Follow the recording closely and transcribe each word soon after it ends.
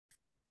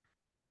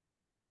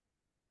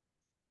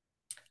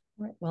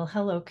Right. Well,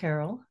 hello,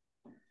 Carole.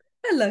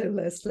 Hello,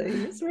 Leslie.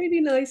 It's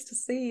really nice to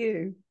see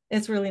you.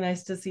 It's really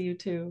nice to see you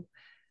too.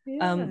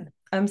 Yeah.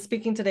 I'm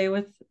speaking today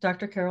with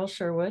Dr. Carole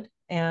Sherwood,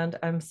 and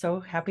I'm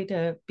so happy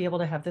to be able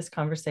to have this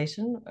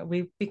conversation.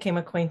 We became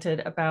acquainted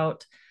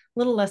about a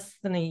little less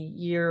than a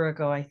year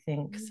ago, I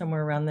think,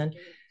 somewhere around then,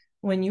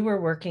 when you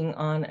were working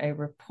on a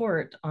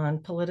report on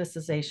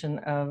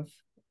politicization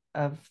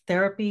of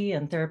therapy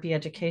and therapy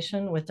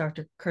education with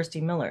Dr. Kirsty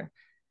Miller.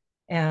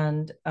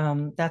 And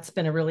that's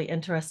been a really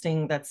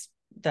interesting,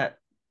 that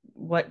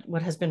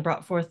what has been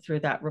brought forth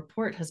through that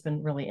report has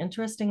been really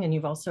interesting. And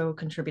you've also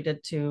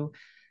contributed to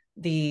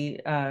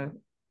the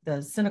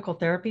the cynical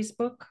therapies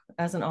book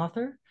as an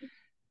author.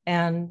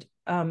 And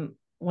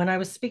when I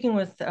was speaking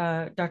with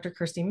Dr.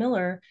 Kirsty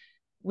Miller,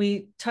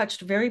 we touched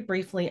very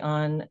briefly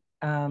on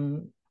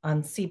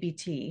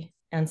CBT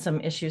and some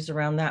issues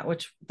around that,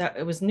 which that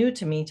it was new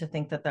to me to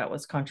think that that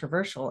was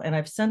controversial. And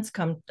I've since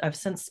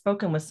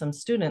spoken with some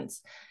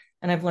students,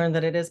 and I've learned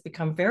that it has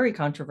become very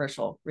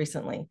controversial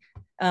recently.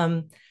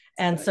 Um,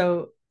 and Right.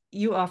 so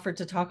you offered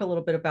to talk a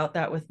little bit about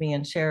that with me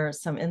and share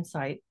some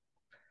insight.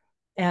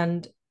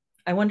 And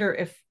I wonder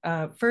if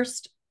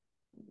first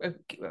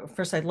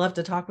I'd love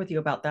to talk with you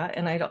about that.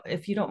 And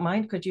if you don't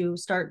mind, could you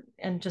start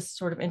and just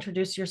sort of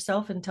introduce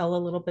yourself and tell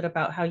a little bit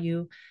about how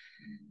you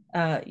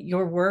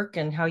your work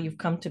and how you've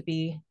come to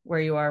be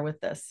where you are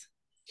with this?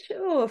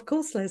 Sure, of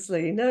course,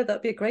 Leslie. No,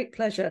 that'd be a great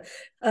pleasure.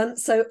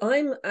 So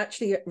I'm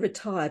actually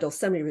retired or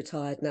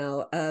semi-retired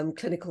now,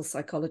 clinical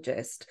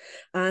psychologist,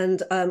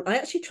 and I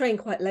actually trained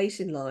quite late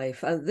in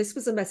life. And this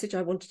was a message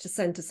I wanted to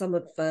send to some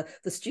of the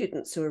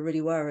students who are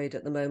really worried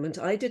at the moment.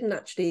 I didn't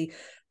actually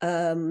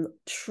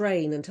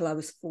train until I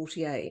was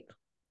 48.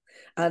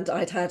 And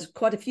I'd had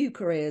quite a few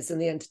careers in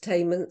the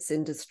entertainments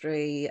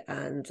industry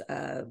and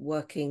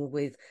working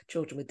with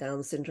children with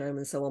Down syndrome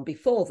and so on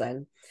before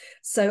then.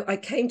 So I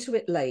came to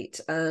it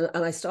late, and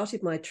I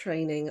started my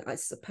training, I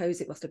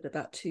suppose it must have been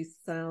about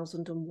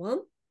 2001.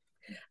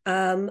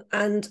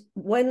 And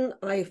when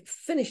I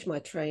finished my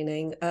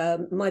training,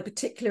 my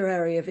particular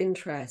area of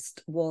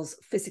interest was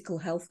physical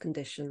health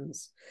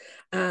conditions,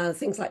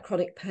 things like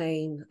chronic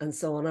pain and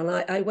so on. And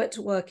I went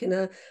to work in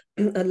a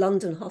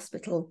London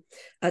hospital,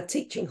 a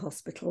teaching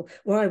hospital,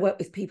 where I worked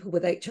with people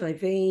with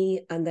HIV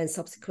and then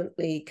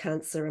subsequently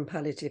cancer and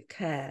palliative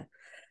care.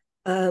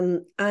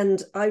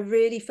 And I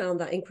really found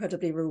that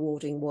incredibly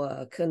rewarding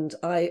work. And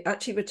I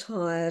actually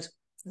retired,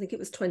 I think it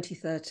was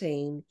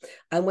 2013,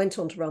 and went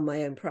on to run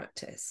my own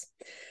practice.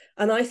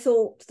 And I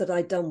thought that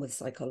I'd done with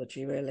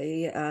psychology,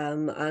 really.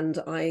 And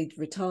I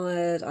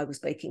retired, I was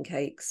baking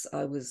cakes,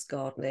 I was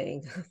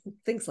gardening,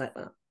 things like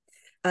that.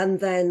 And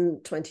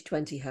then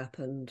 2020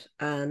 happened,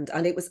 and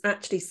it was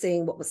actually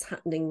seeing what was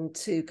happening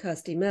to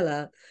Kirsty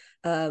Miller,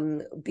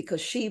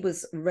 because she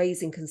was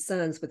raising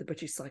concerns with the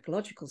British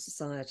Psychological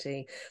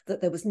Society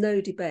that there was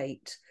no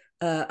debate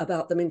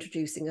about them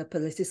introducing a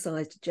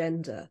politicised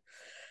agenda.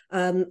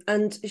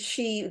 And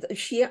she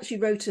actually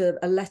wrote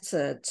a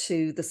letter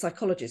to the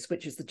Psychologist,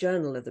 which is the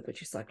journal of the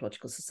British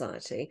Psychological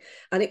Society,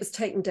 and it was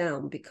taken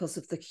down because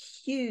of the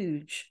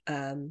huge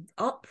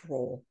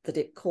uproar that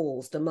it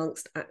caused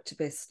amongst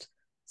activist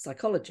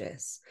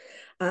psychologists.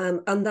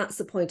 And that's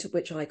the point at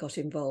which I got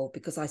involved,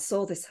 because I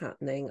saw this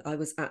happening. I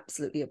was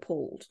absolutely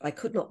appalled. I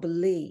could not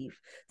believe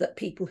that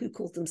people who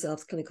called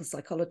themselves clinical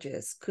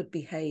psychologists could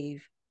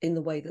behave in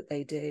the way that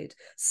they did,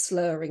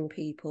 slurring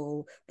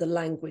people, the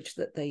language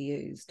that they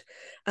used.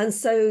 And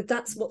so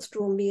that's what's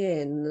drawn me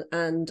in.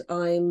 And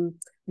I'm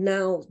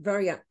now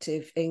very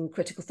active in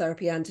critical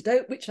therapy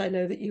antidote, which I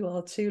know that you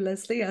are too,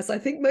 Leslie, as I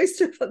think most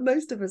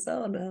of us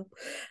are now.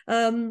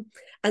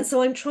 And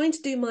so I'm trying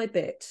to do my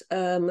bit,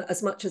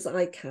 as much as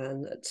I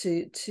can,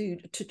 to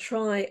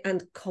try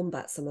and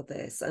combat some of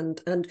this,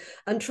 and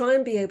try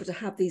and be able to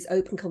have these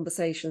open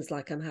conversations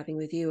like I'm having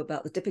with you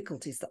about the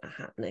difficulties that are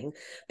happening,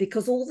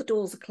 because all the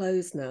doors are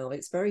closed now.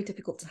 It's very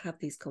difficult to have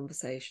these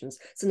conversations.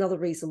 It's another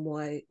reason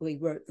why we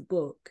wrote the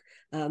book,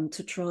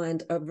 to try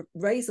and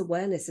raise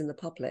awareness in the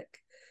public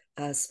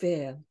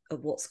sphere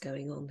of what's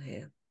going on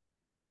here.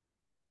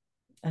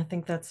 I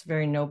think that's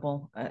very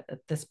noble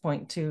at this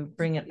point to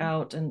bring it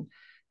out, and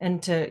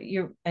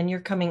you're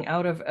coming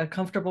out of a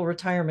comfortable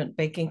retirement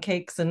baking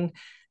cakes and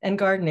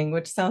gardening,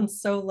 which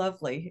sounds so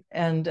lovely,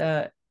 and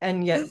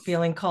yet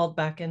feeling called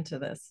back into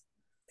this.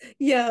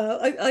 Yeah,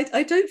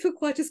 I don't feel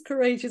quite as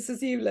courageous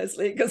as you,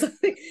 Leslie, because I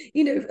think,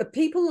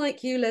 people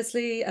like you,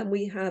 Leslie, and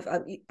we have,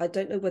 I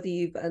don't know whether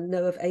you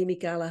know of Amy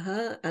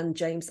Gallagher and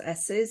James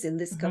Esses in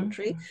this Mhm,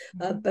 country.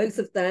 mhm. Both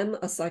of them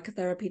are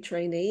psychotherapy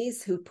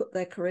trainees who put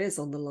their careers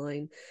on the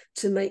line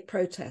to make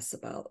protests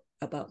about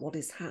what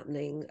is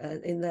happening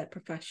in their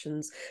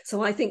professions.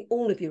 So I think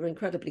all of you are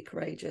incredibly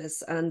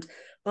courageous, and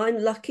I'm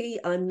lucky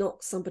I'm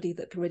not somebody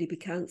that can really be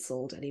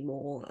cancelled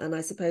anymore. And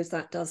I suppose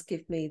that does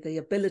give me the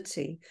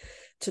ability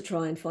to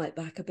try and fight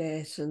back a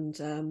bit, and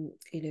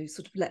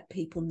sort of let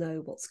people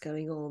know what's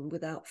going on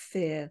without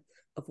fear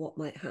of what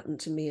might happen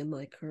to me and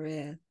my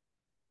career.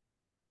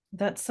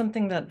 That's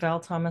something that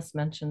Val Thomas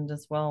mentioned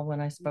as well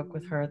when I spoke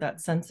with her,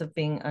 that sense of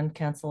being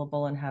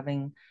uncancelable and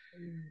having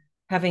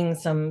having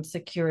some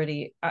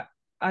security.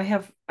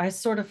 I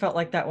sort of felt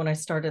like that when I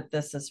started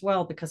this as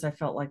well, because I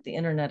felt like the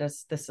internet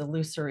is this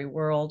illusory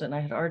world, and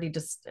I had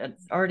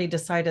already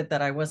decided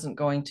that I wasn't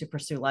going to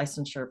pursue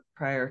licensure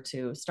prior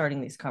to starting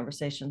these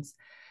conversations.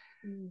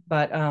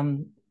 But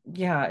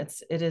yeah,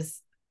 it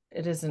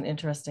is an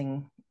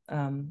interesting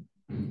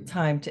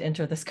time to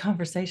enter this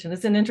conversation.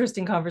 It's an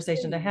interesting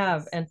conversation to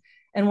have.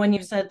 And when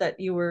you said that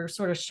you were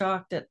sort of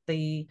shocked at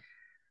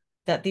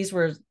that these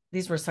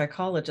were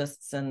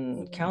psychologists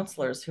and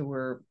counselors who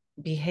were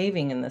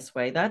behaving in this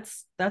way,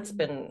 that's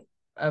been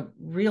a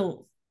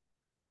real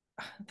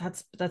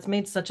that's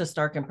made such a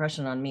stark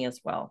impression on me as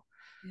well.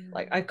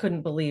 Like, I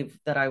couldn't believe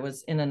that I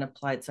was in an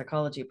applied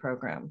psychology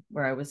program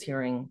where I was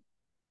hearing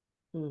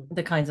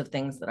the kinds of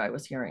things that I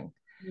was hearing.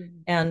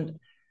 And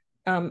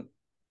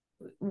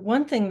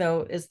one thing,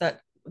 though, is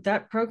that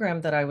that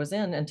program that I was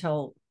in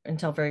until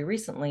very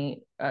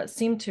recently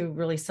seemed to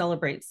really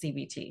celebrate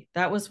CBT.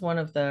 That was one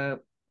of the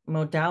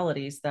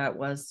modalities that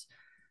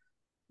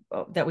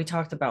we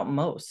talked about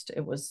most.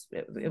 It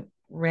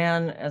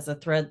ran as a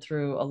thread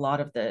through a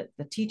lot of the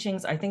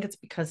teachings. I think it's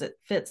because it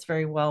fits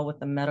very well with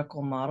the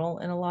medical model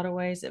in a lot of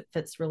ways. It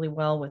fits really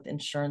well with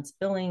insurance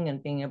billing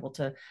and being able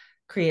to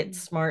create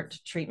smart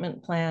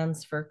treatment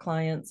plans for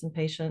clients and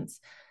patients.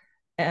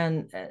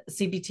 And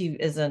CBT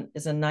is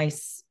a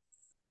nice,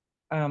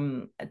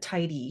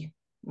 tidy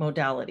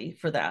modality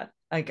for that,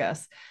 I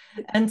guess.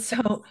 And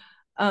so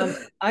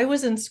I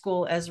was in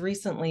school as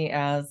recently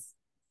as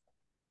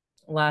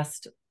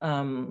last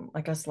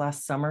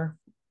summer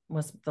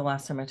was the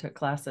last time I took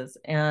classes,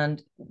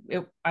 and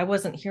I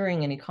wasn't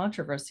hearing any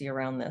controversy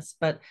around this.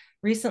 But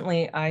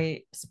recently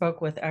I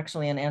spoke with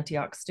actually an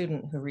Antioch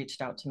student who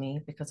reached out to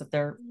me because of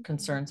their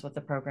concerns with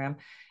the program.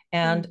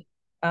 And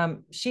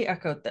she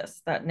echoed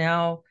this, that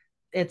now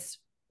it's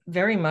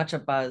very much a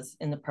buzz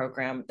in the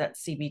program that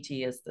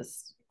CBT is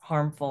this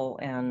harmful,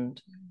 and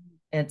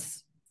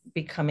it's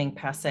becoming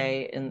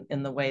passe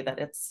in the way that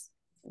it's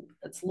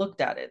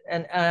looked at it.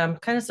 And I'm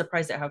kind of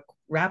surprised at how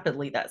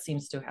rapidly that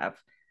seems to have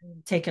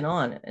taken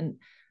on. And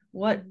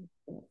what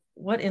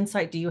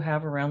insight do you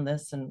have around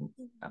this, and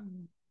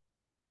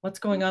what's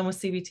going on with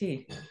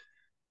CBT?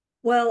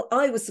 Well,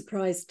 I was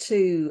surprised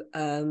too,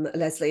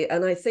 Leslie,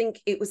 and I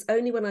think it was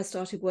only when I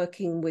started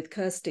working with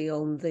Kirsty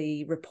on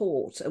the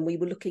report, and we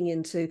were looking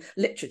into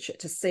literature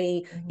to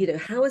see,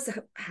 how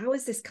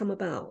has this come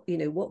about?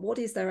 What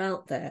is there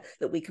out there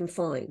that we can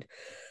find?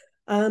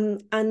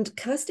 And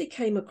Kirsty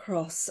came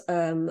across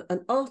an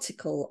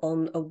article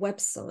on a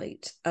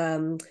website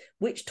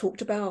which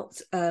talked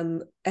about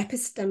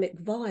epistemic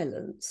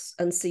violence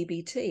and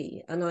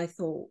CBT, and I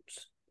thought,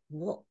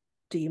 what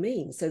do you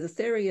mean? So the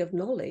theory of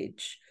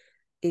knowledge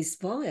is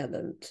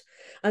violent.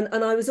 And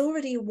I was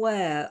already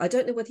aware, I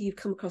don't know whether you've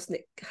come across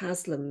Nick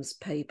Haslam's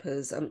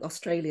papers,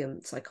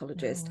 Australian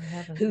psychologist,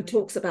 who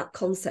talks about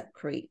concept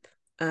creep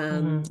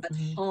and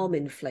harm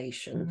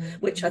inflation,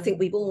 which I think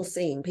we've all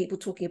seen. People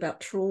talking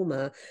about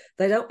trauma,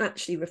 they don't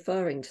actually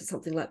referring to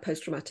something like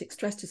post-traumatic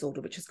stress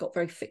disorder, which has got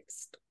very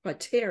fixed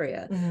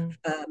criteria.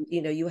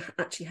 You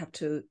actually have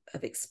to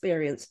have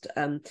experienced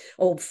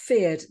or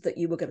feared that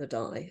you were going to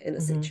die in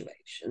a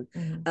situation.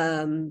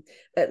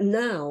 But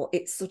now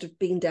it's sort of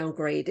been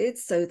downgraded,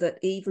 so that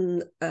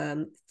even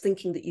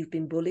thinking that you've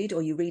been bullied,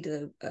 or you read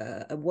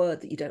a word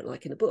that you don't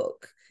like in a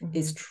book,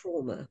 is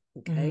trauma.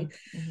 Okay.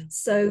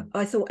 So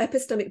I thought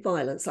epistemic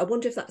violence, I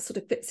wonder if that sort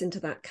of fits into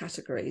that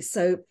category.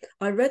 So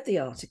I read the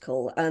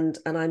article and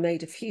I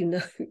made a few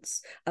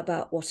notes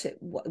about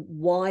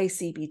why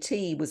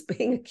CBT was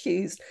being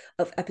accused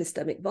of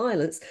epistemic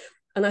violence.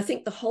 And I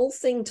think the whole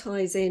thing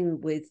ties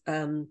in with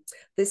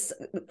this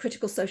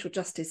critical social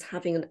justice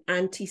having an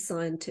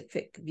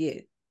anti-scientific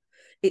view.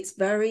 It's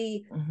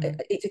very,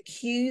 it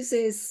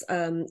accuses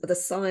the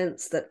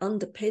science that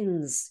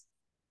underpins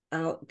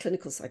our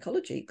clinical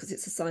psychology, because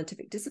it's a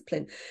scientific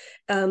discipline.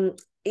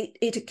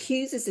 It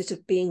accuses it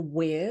of being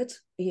weird,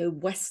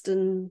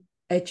 Western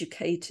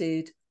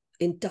educated,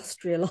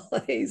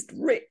 industrialized,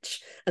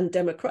 rich, and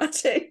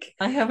democratic.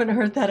 I haven't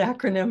heard that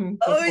acronym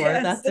before. Oh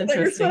yes, that's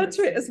interesting. They refer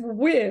to it as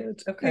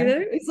weird.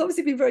 Okay. It's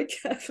obviously been very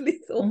carefully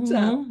thought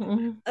out.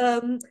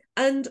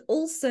 And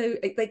also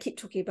they keep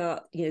talking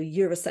about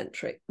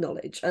Eurocentric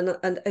knowledge,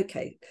 and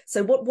okay,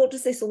 so what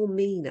does this all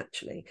mean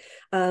actually?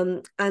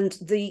 And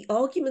the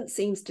argument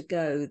seems to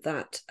go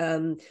that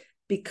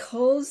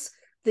because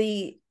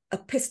the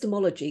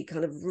epistemology,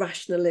 kind of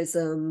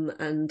rationalism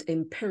and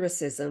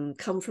empiricism,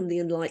 come from the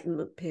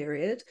Enlightenment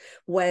period,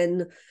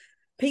 when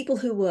people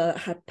who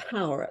had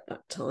power at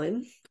that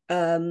time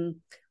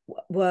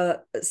were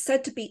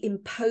said to be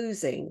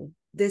imposing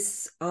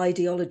this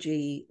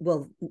ideology.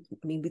 Well,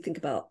 I mean, we think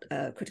about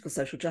critical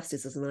social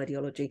justice as an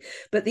ideology,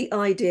 but the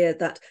idea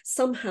that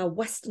somehow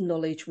Western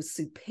knowledge was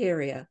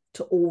superior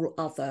to all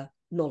other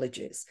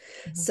knowledges.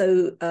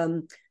 So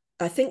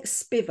I think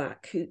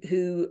Spivak,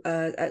 who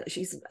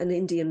she's an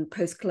Indian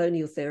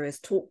post-colonial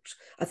theorist, talked.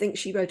 I think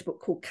she wrote a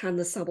book called "Can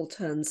the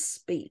Subalterns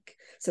Speak?"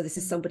 So this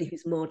is somebody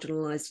who's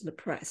marginalized and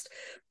oppressed,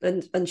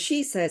 and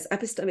she says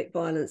epistemic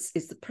violence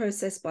is the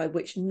process by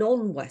which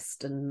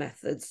non-Western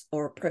methods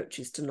or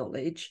approaches to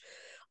knowledge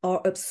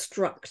are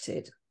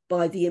obstructed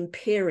by the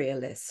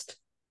imperialist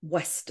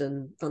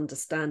Western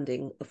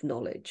understanding of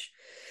knowledge.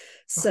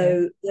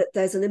 So that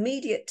there's an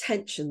immediate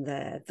tension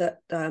there that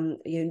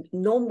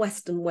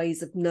non-Western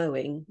ways of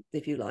knowing,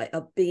 if you like,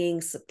 are being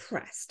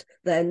suppressed.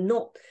 They're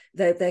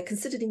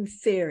considered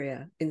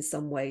inferior in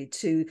some way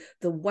to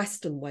the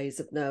Western ways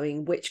of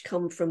knowing, which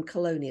come from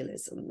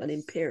colonialism and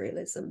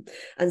imperialism.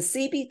 And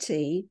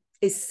CBT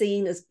is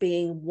seen as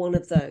being one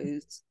of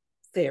those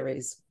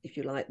theories, if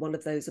you like, one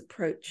of those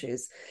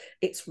approaches.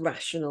 It's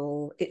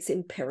rational, it's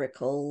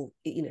empirical,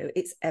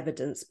 it's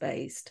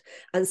evidence-based,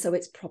 and so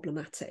it's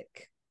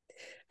problematic.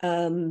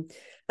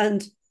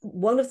 And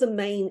one of the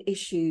main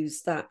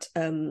issues that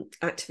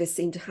activists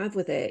seem to have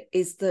with it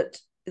is that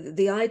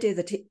the idea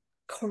that it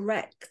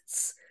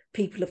corrects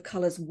people of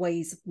colour's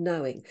ways of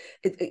knowing,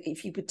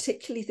 if you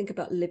particularly think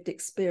about lived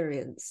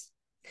experience.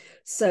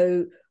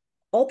 So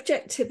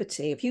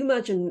objectivity, if you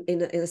imagine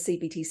in a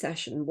CBT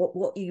session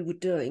what you were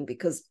doing,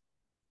 because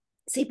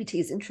CBT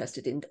is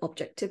interested in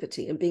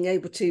objectivity and being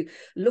able to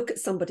look at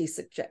somebody's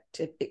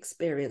subjective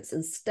experience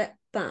and step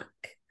back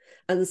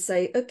and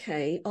say,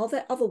 okay, are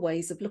there other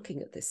ways of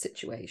looking at this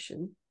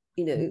situation,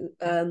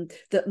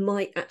 that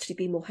might actually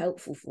be more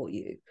helpful for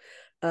you,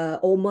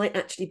 or might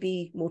actually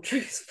be more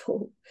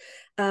truthful?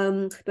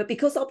 But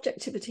because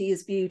objectivity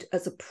is viewed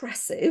as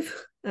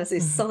oppressive, as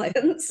is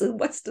science and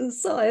Western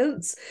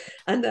science,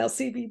 and now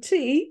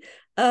CBT,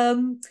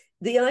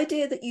 the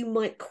idea that you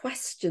might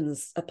question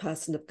a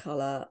person of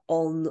colour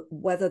on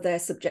whether their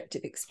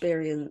subjective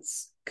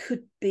experience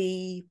could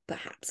be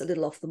perhaps a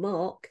little off the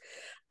mark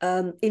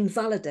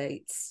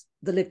invalidates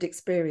the lived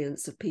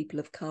experience of people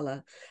of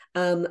colour.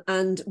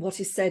 And what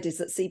is said is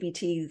that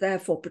CBT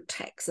therefore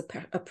protects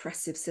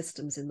oppressive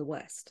systems in the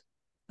West.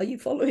 Are you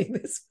following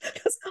this?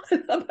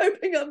 I'm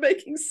hoping I'm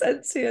making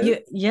sense here.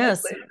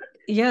 Yes.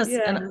 Yeah.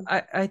 And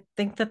I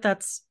think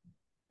that's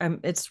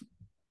it's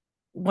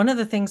one of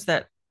the things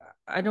that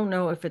I don't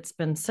know if it's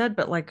been said,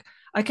 but like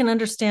I can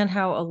understand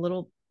how a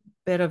little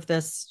bit of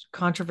this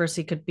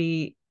controversy could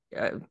be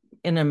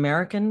in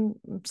American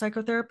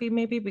psychotherapy,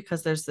 maybe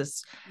because there's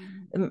this,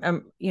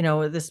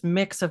 this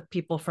mix of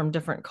people from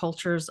different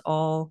cultures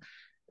all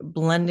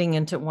blending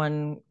into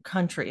one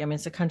country. I mean,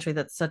 it's a country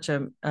that's such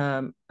a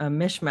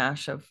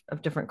mishmash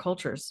of different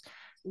cultures,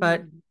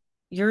 but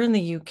you're in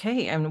the UK,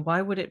 and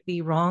why would it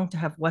be wrong to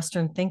have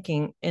Western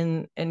thinking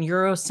in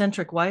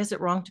Eurocentric? Why is it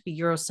wrong to be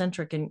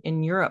Eurocentric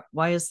in Europe?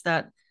 Why is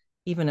that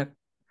even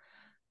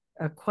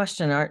a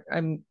question?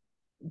 I'm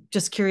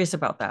just curious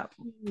about that.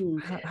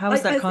 How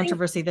is that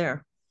controversy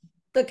there?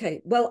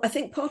 Okay, well, I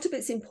think part of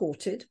it's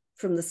imported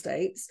from the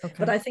States,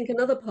 but I think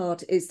another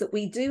part is that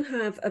we do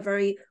have a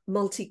very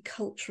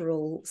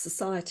multicultural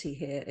society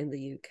here in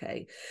the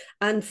UK.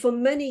 And for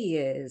many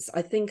years,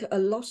 I think a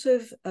lot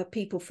of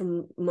people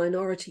from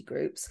minority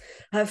groups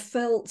have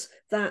felt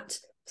that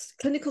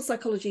clinical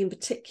psychology in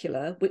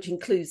particular, which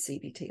includes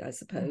CBT, I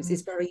suppose,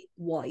 is very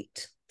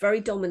white, very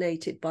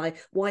dominated by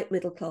white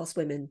middle-class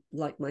women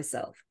like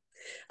myself.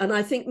 And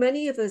I think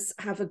many of us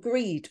have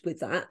agreed with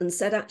that and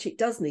said, actually, it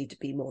does need to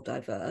be more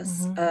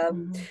diverse.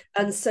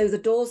 And so the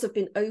doors have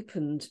been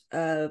opened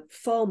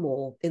far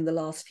more in the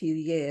last few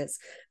years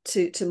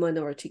to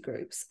minority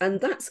groups. And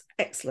that's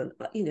excellent.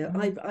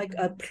 I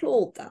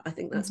applaud that. I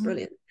think that's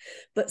brilliant.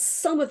 But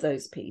some of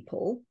those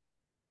people,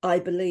 I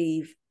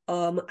believe,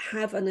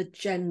 have an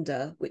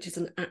agenda, which is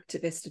an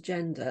activist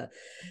agenda,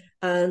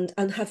 and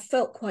have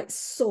felt quite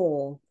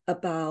sore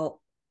about,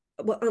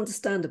 well,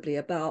 understandably,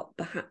 about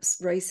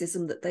perhaps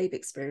racism that they've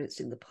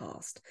experienced in the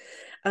past.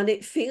 And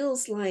it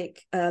feels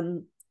like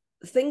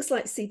things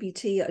like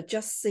CBT are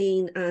just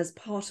seen as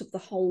part of the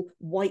whole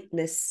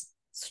whiteness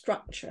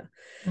structure,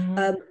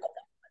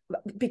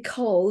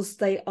 because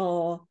they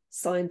are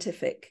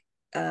scientific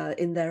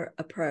in their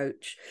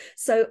approach.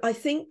 So I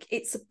think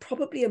it's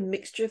probably a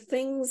mixture of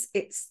things.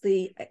 It's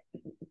the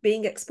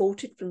being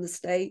exported from the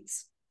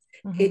States.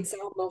 It's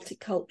our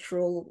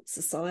multicultural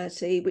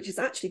society, which is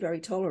actually very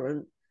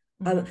tolerant.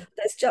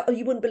 There's just,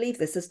 you wouldn't believe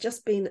this, there's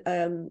just been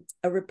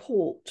a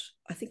report,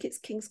 I think it's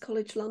King's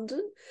College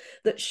London,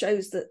 that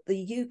shows that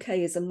the UK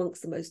is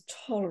amongst the most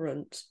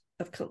tolerant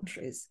of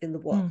countries in the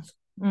world.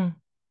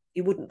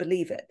 You wouldn't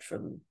believe it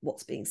from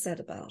what's being said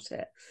about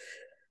it.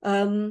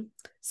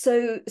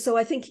 So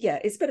I think, yeah,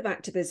 it's a bit of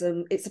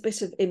activism, it's a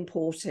bit of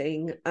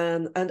importing,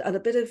 and a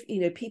bit of,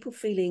 people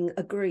feeling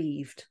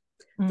aggrieved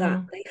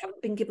that they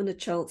haven't been given a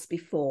chance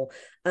before.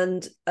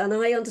 And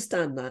I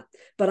understand that,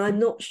 but I'm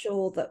not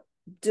sure that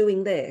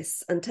doing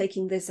this and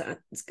taking this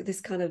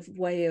kind of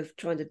way of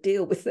trying to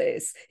deal with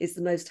this is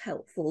the most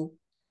helpful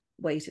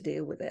way to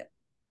deal with it.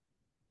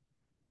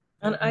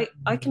 And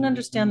I can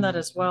understand that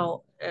as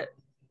well.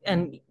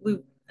 And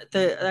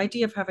the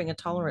idea of having a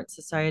tolerant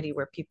society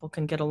where people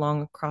can get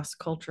along across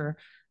culture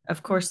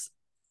of course,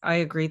 I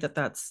agree that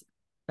that's,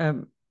 a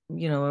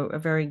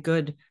very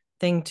good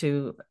thing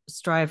to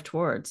strive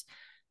towards.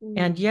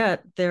 And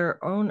yet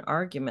their own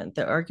argument,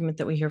 the argument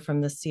that we hear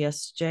from the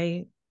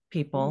CSJ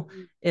people,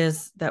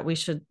 is that we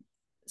should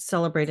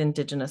celebrate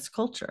indigenous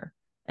culture.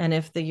 And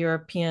if the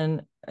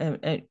European,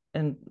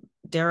 and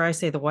dare I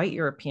say the white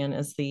European,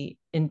 is the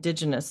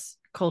indigenous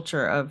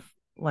culture of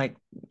like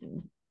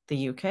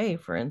the UK,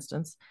 for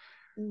instance,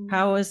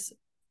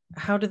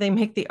 how do they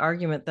make the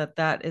argument that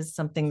that is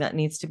something that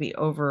needs to be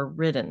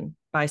overridden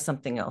by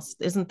something else?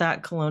 Isn't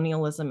that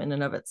colonialism in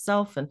and of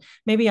itself? And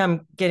maybe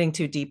I'm getting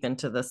too deep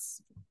into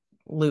this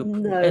loop.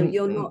 No,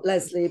 you're not,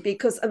 Leslie,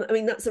 because I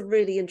mean, that's a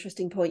really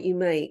interesting point you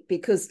make,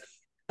 because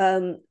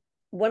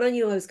when I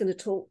knew I was going to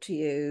talk to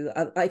you,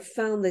 I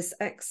found this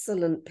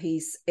excellent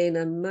piece in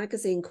a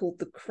magazine called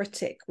The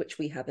Critic, which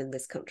we have in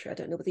this country. I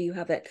don't know whether you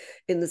have it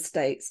in the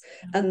States.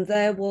 And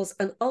there was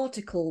an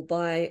article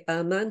by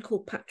a man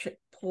called Patrick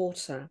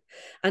Porter,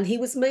 and he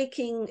was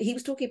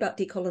talking about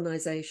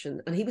decolonization,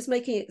 and he was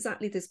making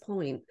exactly this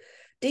point.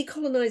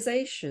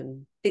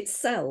 Decolonization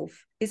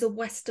itself is a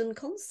Western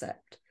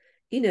concept.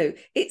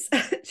 It's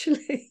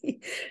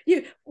actually,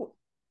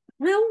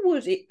 how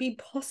would it be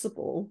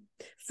possible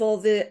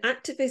for the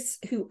activists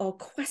who are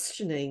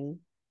questioning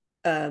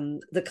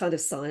the kind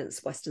of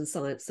science, Western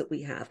science that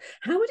we have,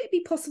 how would it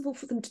be possible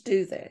for them to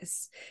do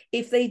this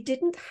if they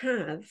didn't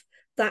have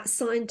that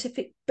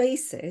scientific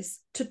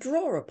basis to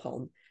draw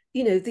upon?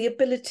 The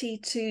ability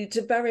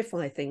to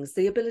verify things,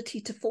 the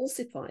ability to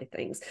falsify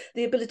things,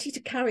 the ability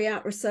to carry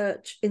out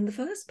research in the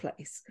first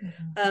place.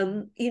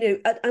 And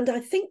I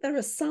think there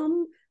are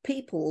some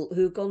people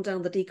who've gone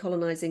down the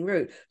decolonizing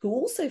route who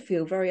also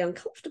feel very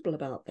uncomfortable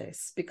about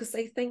this, because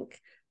they think,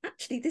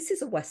 actually, this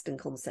is a Western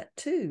concept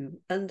too.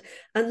 And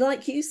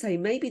like you say,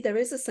 maybe there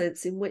is a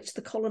sense in which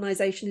the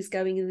colonization is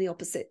going in the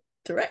opposite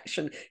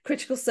direction.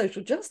 Critical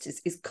social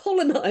justice is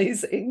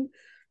colonizing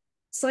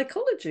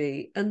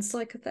psychology and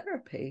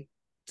psychotherapy.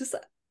 Just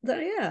that,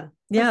 yeah,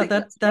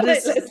 that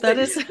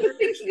is we're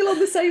thinking along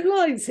the same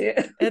lines here.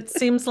 It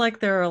seems like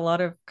there are a lot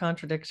of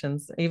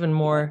contradictions, even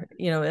more,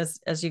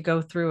 as you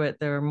go through it,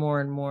 there are more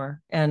and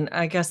more. And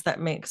I guess that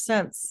makes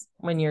sense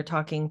when you're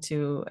talking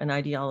to an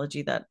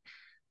ideology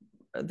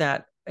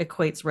that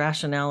equates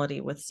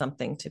rationality with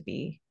something to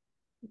be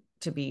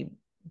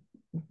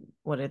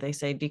what do they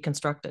say,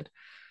 deconstructed.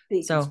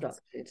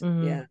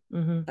 Yeah,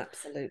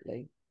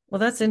 absolutely. Well,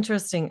 that's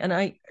interesting. And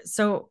I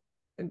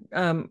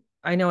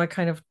know I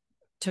kind of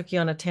took you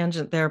on a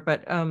tangent there,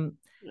 but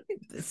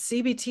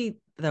CBT,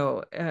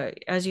 though,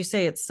 as you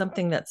say, it's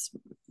something that's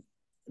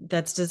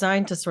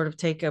designed to sort of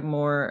take a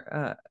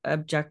more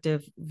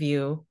objective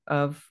view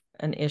of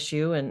an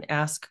issue and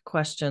ask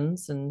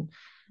questions.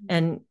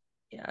 And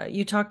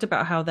you talked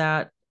about how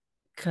that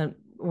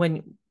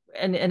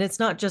and it's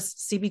not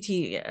just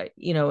CBT,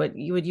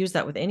 you would use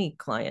that with any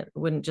client. It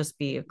wouldn't just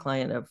be a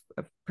client of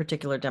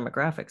particular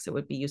demographics. It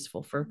would be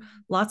useful for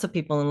lots of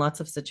people in lots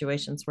of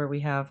situations where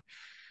we have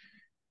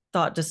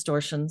thought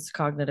distortions,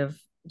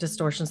 cognitive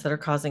distortions that are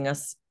causing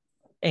us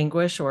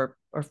anguish or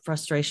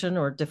frustration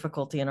or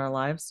difficulty in our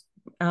lives.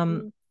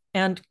 And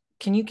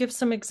can you give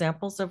some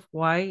examples of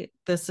why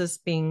this is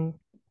being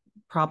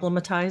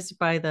problematized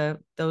by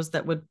those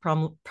that would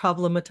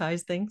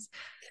problematize things?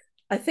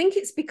 I think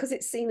it's because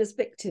it's seen as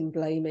victim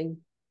blaming.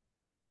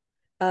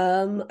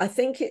 I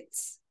think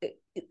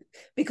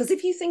because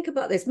if you think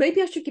about this,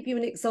 maybe I should give you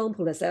an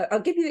example, Leslie. I'll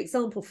give you an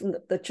example from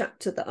the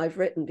chapter that I've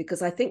written,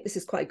 because I think this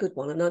is quite a good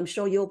one. And I'm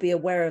sure you'll be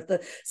aware of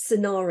the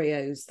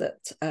scenarios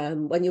that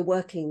when you're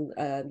working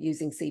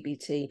using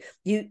CBT,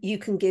 you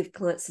can give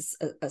clients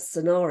a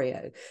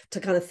scenario to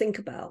kind of think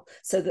about,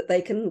 so that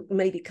they can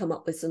maybe come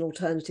up with some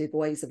alternative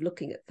ways of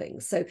looking at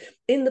things. So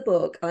in the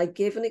book, I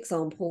give an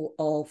example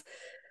of,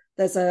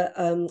 there's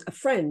a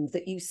friend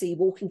that you see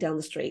walking down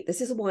the street.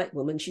 This is a white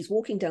woman. She's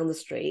walking down the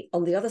street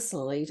on the other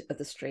side of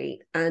the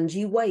street, and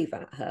you wave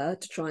at her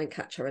to try and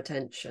catch her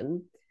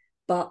attention,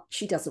 but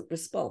she doesn't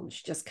respond.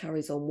 She just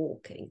carries on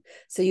walking.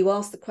 So you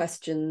ask the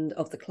question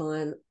of the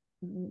client,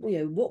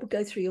 what would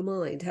go through your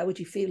mind? How would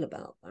you feel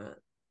about that?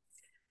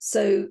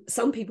 So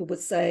some people would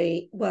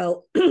say,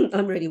 well,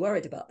 I'm really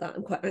worried about that.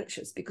 I'm quite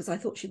anxious because I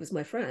thought she was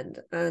my friend.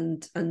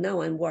 And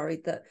now I'm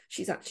worried that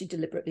she's actually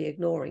deliberately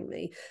ignoring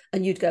me.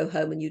 And you'd go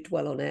home and you'd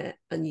dwell on it,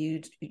 and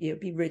you'd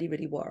be really,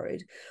 really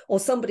worried. Or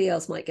somebody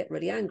else might get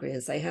really angry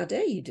and say, how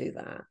dare you do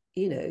that?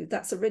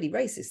 That's a really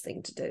racist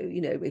thing to do.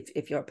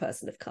 If you're a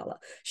person of color,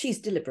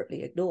 she's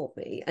deliberately ignored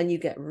me, and you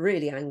get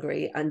really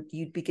angry and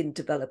you begin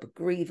to develop a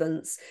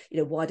grievance.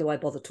 Why do I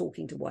bother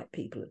talking to white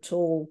people at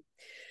all?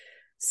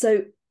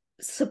 So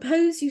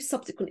suppose you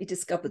subsequently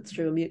discovered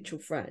through a mutual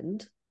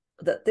friend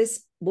that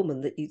this woman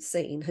that you'd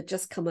seen had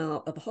just come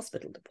out of a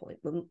hospital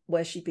appointment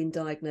where she'd been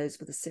diagnosed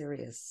with a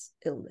serious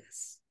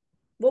illness.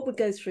 What would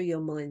go through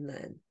your mind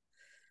then?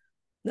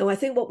 Now, I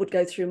think what would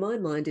go through my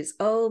mind is,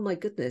 oh my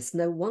goodness,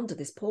 no wonder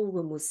this poor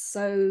woman was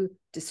so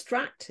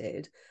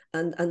distracted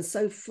and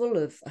so full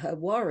of her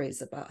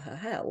worries about her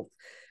health.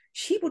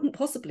 She wouldn't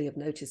possibly have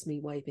noticed me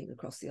waving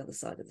across the other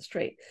side of the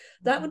street.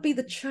 That would be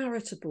the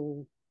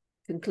charitable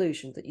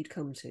conclusion that you'd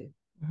come to,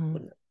 Mm-hmm.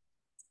 wouldn't it?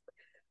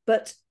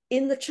 But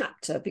in the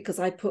chapter, because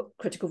I put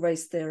critical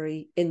race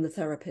theory in the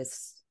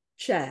therapist's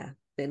chair,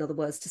 in other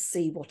words, to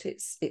see what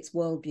its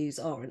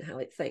worldviews are and how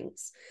it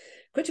thinks,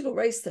 critical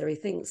race theory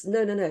thinks,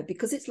 no,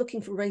 because it's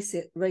looking for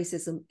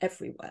racism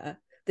everywhere,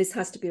 this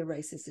has to be a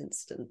racist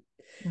incident.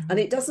 Mm-hmm. And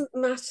it doesn't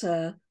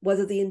matter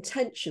whether the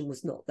intention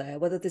was not there,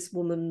 whether this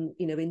woman,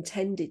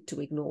 intended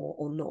to ignore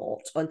or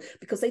not, and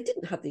because they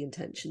didn't have the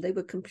intention, they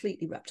were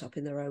completely wrapped up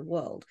in their own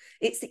world.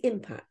 It's the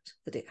impact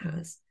that it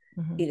has.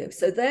 Mm-hmm.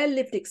 So their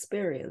lived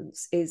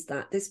experience is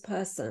that this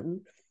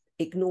person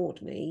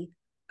ignored me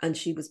and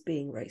she was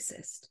being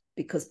racist,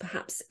 because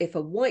perhaps if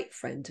a white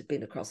friend had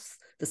been across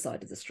the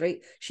side of the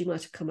street, she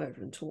might have come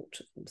over and talked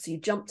to them. So you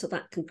jump to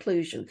that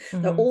conclusion.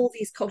 Mm-hmm. There are all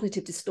these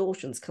cognitive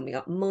distortions coming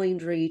up: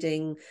 mind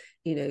reading,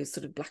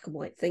 sort of black and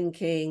white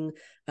thinking,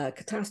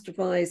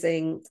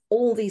 catastrophizing,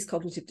 all these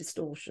cognitive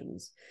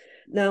distortions.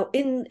 Now,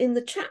 in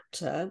the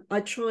chapter,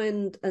 I try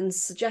and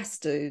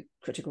suggest to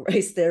critical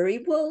race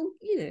theory, well,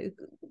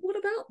 what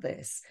about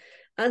this?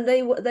 And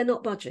they're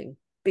not budging,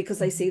 because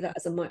they see that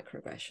as a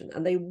microaggression,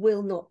 and they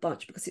will not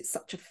budge because it's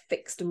such a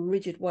fixed and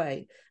rigid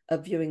way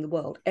of viewing the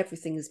world.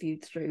 Everything is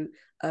viewed through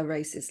a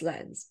racist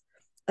lens.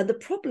 And the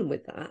problem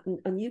with that,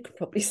 and you can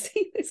probably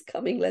see this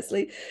coming,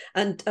 Leslie,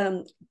 and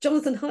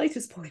Jonathan Haidt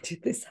has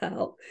pointed this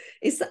out,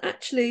 is that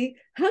actually,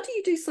 how do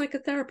you do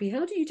psychotherapy?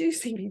 How do you do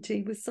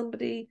CBT with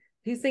somebody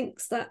who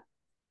thinks that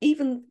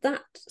even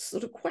that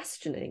sort of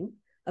questioning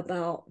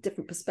about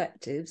different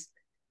perspectives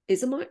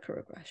is a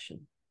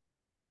microaggression?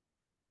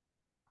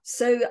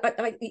 So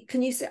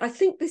can you say, I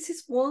think this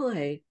is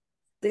why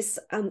this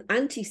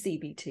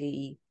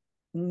anti-CBT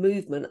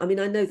movement, I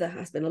mean, I know there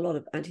has been a lot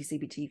of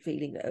anti-CBT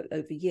feeling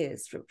over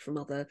years from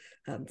other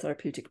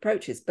therapeutic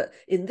approaches, but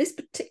in this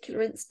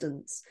particular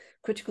instance,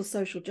 critical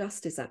social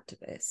justice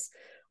activists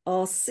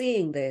are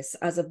seeing this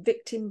as a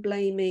victim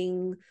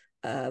blaming,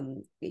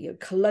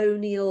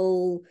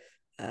 colonial,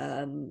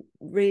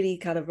 really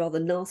kind of rather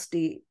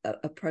nasty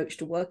approach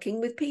to working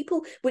with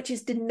people, which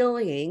is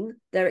denying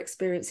their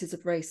experiences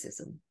of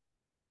racism.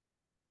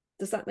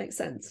 Does that make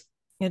sense?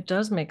 It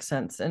does make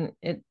sense. And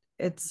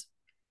it's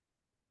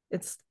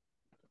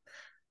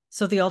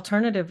so the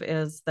alternative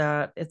is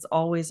that it's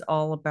always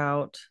all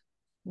about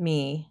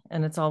me,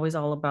 and it's always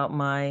all about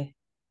my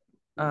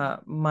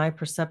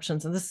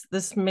perceptions. And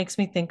this makes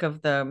me think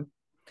of the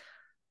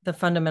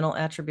fundamental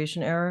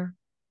attribution error,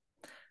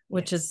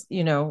 which Yes.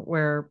 is,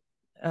 where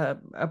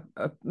a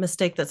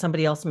mistake that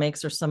somebody else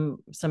makes, or some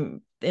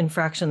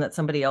infraction that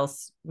somebody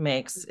else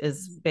makes,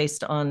 is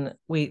based on,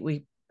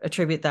 we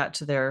attribute that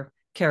to their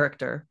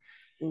character.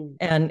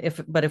 And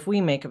if we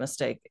make a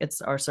mistake,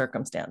 it's our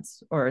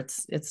circumstance, or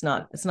it's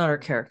not our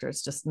character,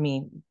 it's just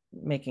me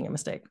making a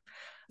mistake.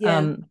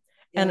 Yeah.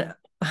 And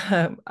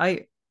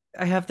I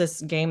have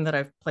this game that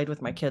I've played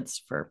with my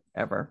kids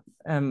forever,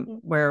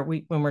 where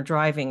when we're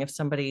driving, if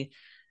somebody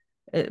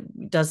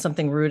does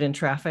something rude in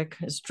traffic,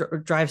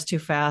 drives too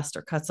fast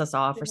or cuts us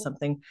off or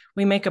something,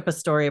 we make up a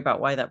story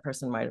about why that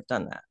person might have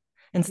done that.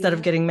 Instead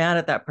of getting mad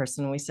at that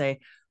person, we say,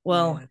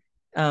 well,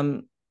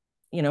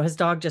 his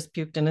dog just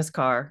puked in his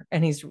car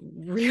and he's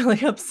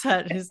really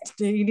upset.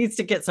 He needs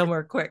to get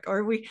somewhere quick.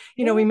 Or we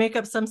make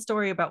up some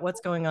story about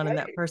what's going on in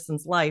that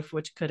person's life,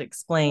 which could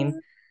explain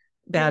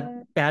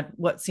bad,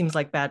 what seems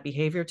like bad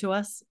behavior to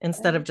us,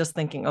 instead of just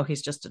thinking, oh,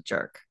 he's just a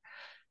jerk.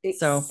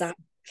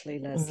 Exactly,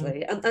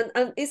 Leslie.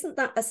 And isn't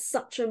that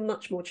such a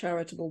much more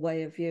charitable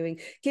way of viewing,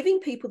 giving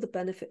people the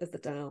benefit of the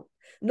doubt,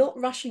 not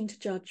rushing to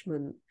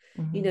judgment?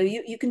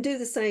 You can do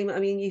the same. I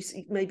mean,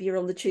 maybe you're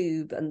on the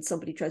tube and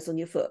somebody treads on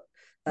your foot.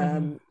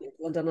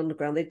 London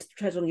Underground, they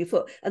tread on your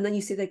foot, and then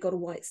you see they've got a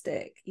white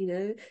stick.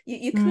 You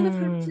kind of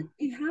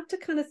have to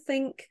kind of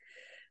think,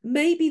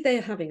 maybe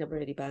they're having a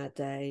really bad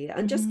day,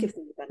 and just give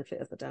them the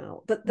benefit of the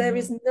doubt. But there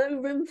is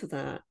no room for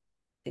that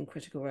in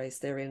critical race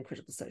theory and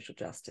critical social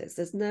justice.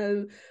 There's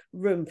no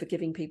room for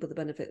giving people the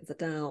benefit of the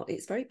doubt.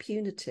 It's very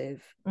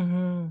punitive,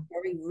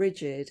 very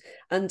rigid,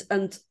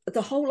 and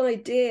the whole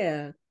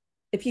idea,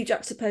 if you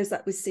juxtapose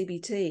that with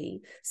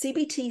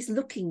CBT's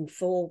looking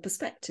for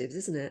perspectives,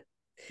 isn't it?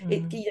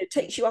 It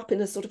takes you up in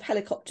a sort of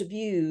helicopter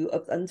view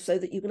and so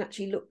that you can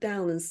actually look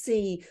down and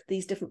see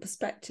these different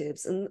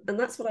perspectives, and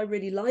that's what I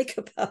really like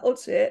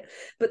about it.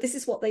 But this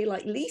is what they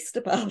like least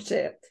about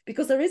it,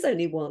 because there is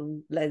only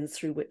one lens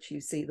through which you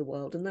see the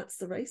world, and that's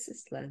the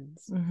racist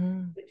lens,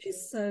 which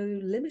is so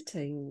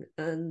limiting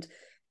and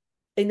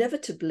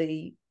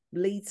inevitably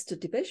leads to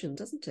division,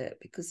 doesn't it?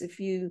 Because if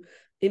you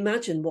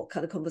imagine what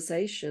kind of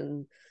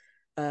conversation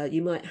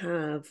you might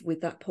have with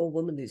that poor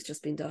woman who's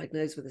just been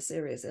diagnosed with a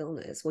serious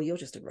illness, well, you're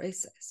just a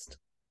racist.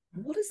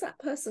 What is that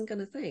person going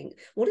to think?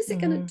 What is it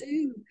going to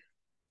do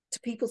to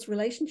people's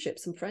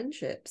relationships and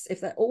friendships if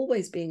they're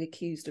always being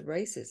accused of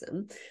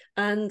racism,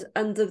 and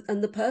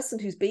the person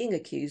who's being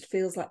accused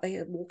feels like they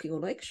are walking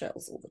on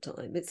eggshells all the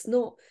time? It's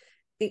not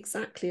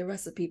exactly a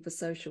recipe for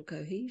social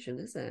cohesion,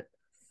 is it?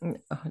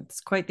 It's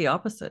quite the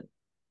opposite.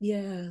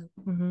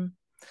 Exactly.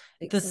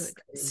 This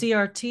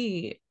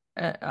CRT,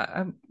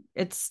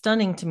 it's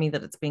stunning to me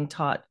that it's being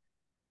taught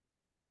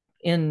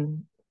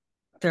in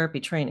therapy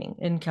training,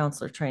 in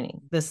counselor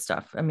training, this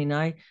stuff. I mean,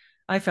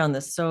 I found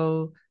this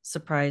so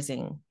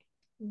surprising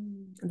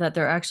that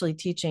they're actually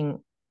teaching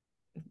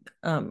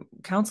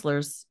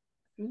counselors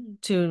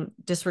to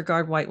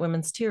disregard white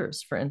women's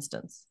tears, for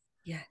instance.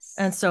 Yes.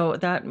 And so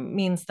that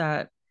means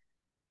that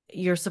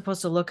you're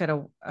supposed to look at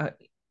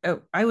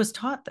I was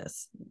taught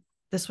this.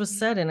 This was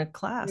said in a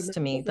class to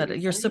me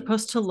that you're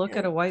supposed to look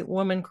at a white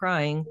woman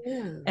crying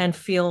and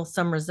feel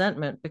some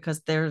resentment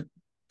because their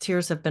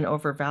tears have been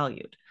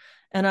overvalued.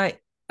 And I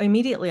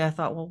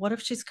thought, well, what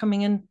if she's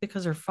coming in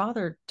because her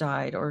father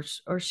died, or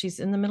she's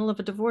in the middle of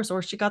a divorce,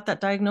 or she got that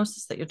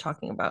diagnosis that you're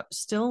talking about?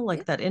 Still,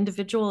 like, that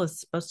individual is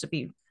supposed to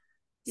be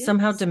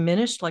somehow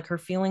diminished, like her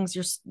feelings.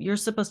 You're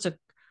supposed to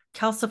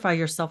calcify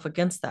yourself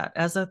against that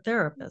as a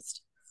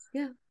therapist.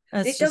 Yeah.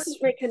 It doesn't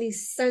make any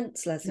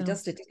sense, Leslie,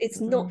 does it? It's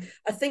not.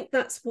 I think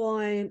that's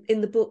why in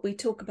the book we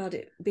talk about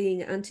it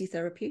being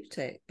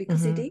anti-therapeutic,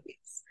 because it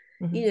is.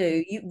 You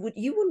know,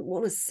 you wouldn't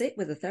want to sit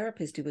with a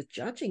therapist who was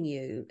judging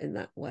you in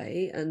that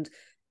way and,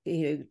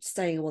 you know,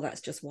 saying, well, that's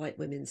just white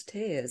women's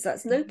tears.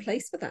 That's no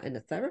place for that in a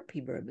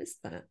therapy room, is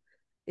that?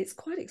 It's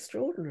quite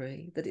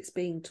extraordinary that it's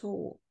being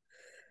taught.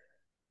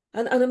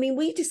 And I mean,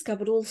 we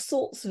discovered all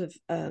sorts of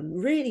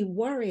really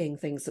worrying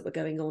things that were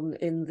going on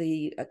in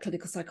the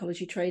clinical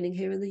psychology training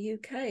here in the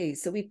UK.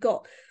 So we've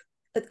got,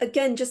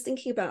 again, just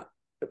thinking about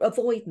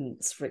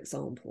avoidance, for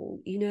example,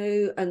 you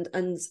know, and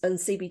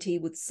CBT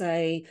would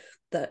say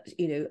that,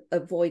 you know,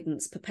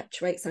 avoidance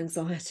perpetuates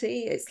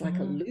anxiety. It's like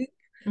a loop.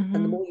 And the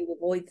more you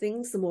avoid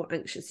things, the more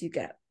anxious you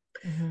get.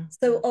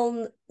 So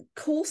on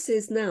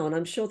courses now, and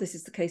I'm sure this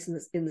is the case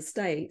in the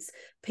States,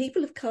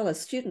 people of color,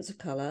 students of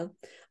color,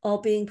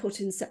 are being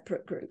put in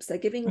separate groups. They're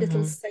giving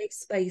little safe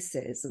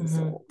spaces and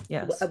so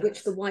on,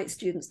 which the white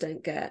students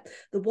don't get.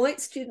 The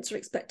white students are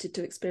expected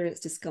to experience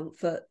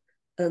discomfort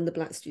and the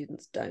black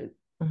students don't.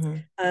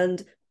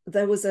 And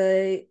there was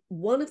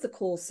one of the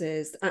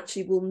courses that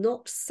actually will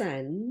not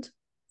send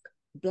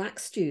black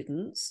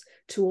students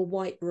to a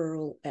white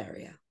rural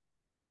area.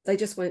 They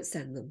just won't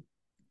send them.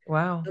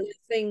 Wow. And I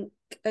think,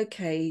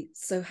 okay,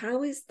 so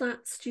how is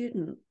that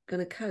student going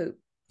to cope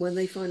when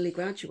they finally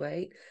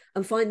graduate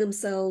and find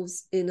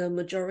themselves in a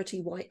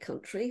majority white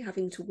country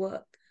having to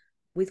work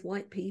with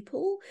white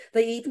people?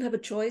 They even have a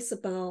choice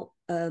about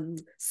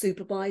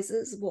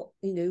supervisors,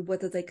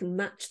 whether they can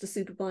match the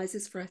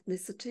supervisors for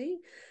ethnicity.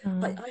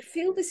 I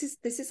feel this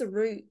is a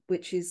route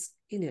which is,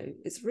 you know,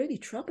 it's really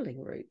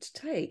troubling route to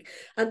take,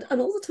 and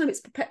all the time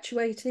it's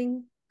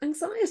perpetuating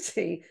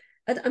anxiety.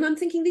 And I'm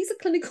thinking, these are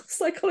clinical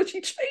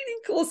psychology training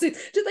courses.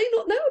 Do they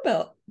not know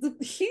about the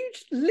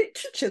huge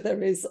literature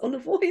there is on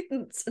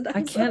avoidance and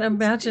anxiety? I can't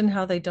imagine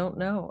how they don't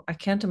know. I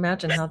can't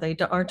imagine how they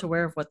aren't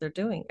aware of what they're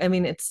doing. I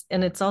mean,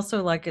 it's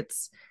also like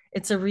it's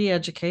a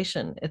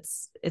re-education.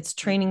 It's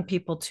training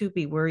people to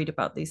be worried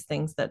about these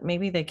things that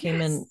maybe they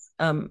came in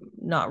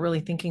not really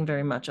thinking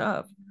very much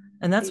of.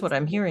 And that's what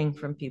I'm hearing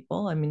from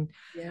people. I mean,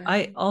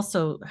 I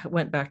also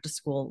went back to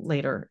school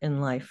later in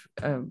life.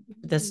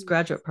 This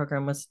graduate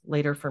program was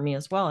later for me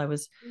as well. I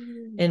was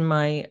in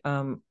my,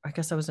 I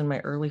guess I was in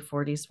my early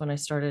 40s when I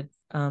started.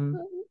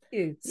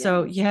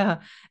 So yeah,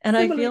 and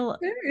similar I feel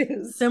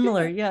experience.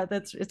 Similar. Yeah,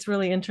 it's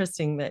really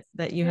interesting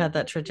that you had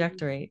that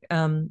trajectory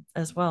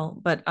as well.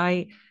 But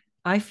I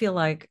feel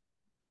like,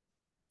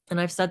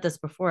 and I've said this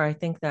before, I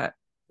think that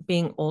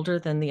being older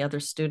than the other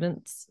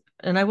students,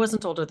 and I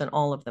wasn't older than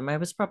all of them. I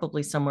was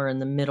probably somewhere in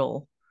the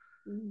middle.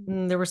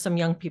 There were some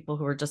young people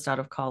who were just out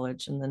of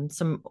college, and then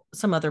some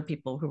other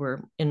people who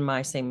were in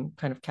my same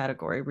kind of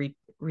category,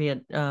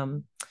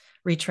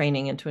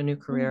 retraining into a new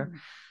career.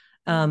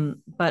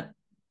 But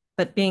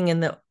being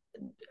in the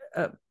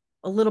a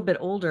little bit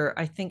older,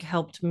 I think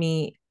helped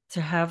me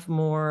to have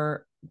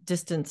more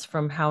distance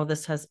from how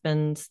this has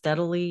been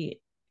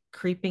steadily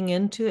creeping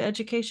into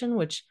education,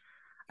 which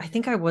I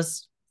think I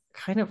was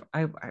kind of,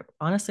 I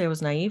honestly, I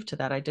was naive to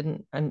that. I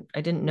didn't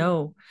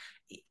know.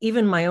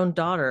 Even my own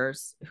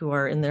daughters, who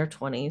are in their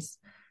 20s,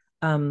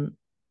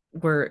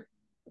 were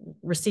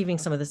receiving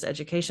some of this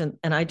education,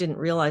 and I didn't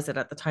realize it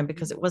at the time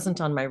because it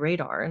wasn't on my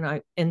radar. And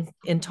I,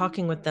 in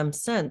talking with them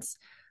since,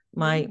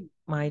 my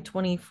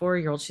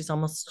 24-year-old, she's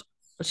almost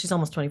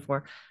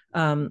 24,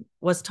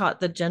 was taught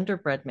the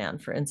genderbread man,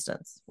 for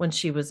instance, when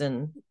she was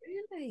in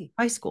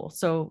high school.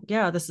 So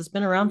yeah, this has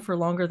been around for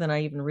longer than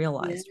I even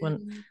realized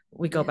when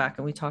we go back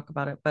and we talk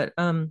about it. But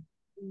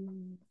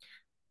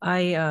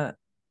I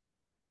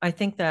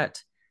think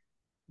that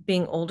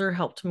being older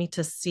helped me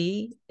to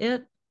see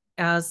it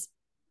as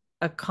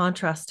a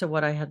contrast to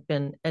what I had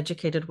been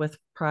educated with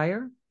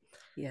prior.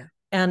 Yeah.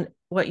 And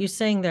what you're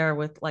saying there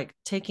with like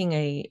taking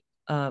a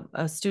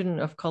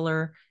student of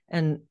color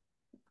and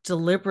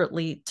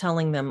deliberately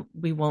telling them,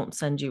 we won't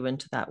send you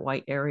into that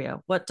white area.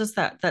 What does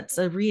that's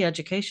a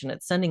re-education.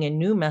 It's sending a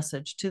new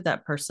message to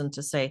that person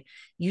to say,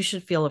 you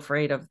should feel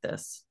afraid of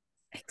this.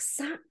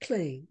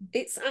 Exactly.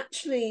 It's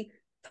actually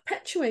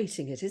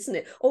perpetuating it, isn't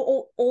it?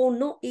 Or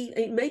not even,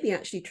 it may be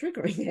actually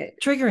triggering it,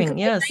 because Triggering,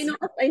 yes.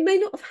 they may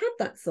not have had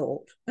that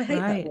thought. I hate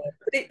that Right. word,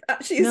 but it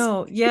actually is,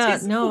 No, it yeah,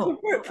 is no.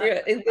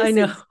 appropriate in I this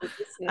know. instance,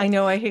 isn't I it?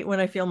 know. I hate when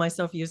I feel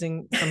myself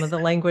using some of the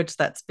language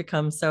that's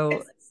become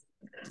so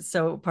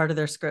part of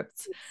their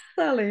scripts.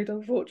 Sullied,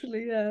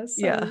 unfortunately, yeah,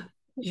 Yeah. sullied.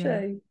 Yeah.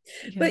 Shame.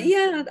 But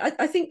Yeah. yeah,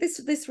 I think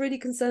this really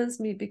concerns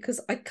me,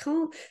 because I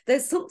can't,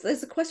 there's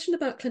a question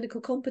about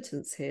clinical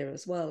competence here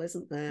as well,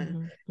 isn't there? Mm-hmm,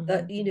 mm-hmm.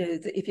 That,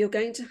 that if you're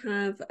going to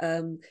have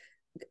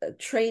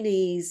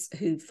trainees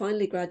who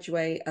finally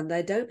graduate and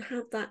they don't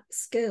have that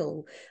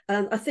skill.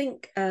 I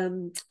think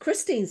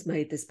Christine's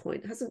made this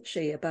point, hasn't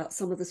she, about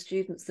some of the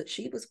students that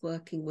she was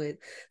working with,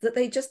 that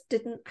they just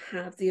didn't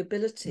have the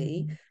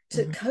ability Mm-hmm,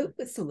 to mm-hmm. cope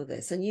with some of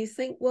this. And you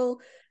think, well,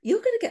 you're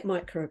going to get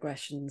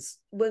microaggressions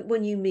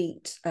when you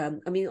meet. I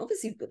mean,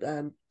 obviously,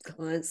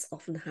 clients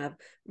often have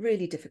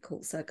really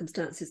difficult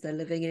circumstances they're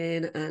living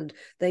in, and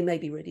they may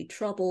be really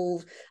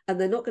troubled,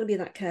 and they're not going to be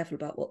that careful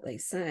about what they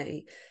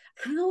say.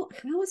 How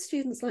are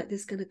students like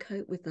this going to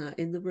cope with that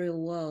in the real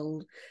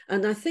world?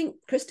 And I think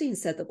Christine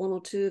said that one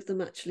or two of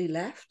them actually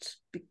left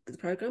the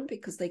program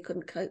because they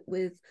couldn't cope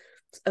with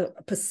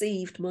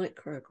perceived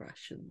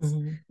microaggressions.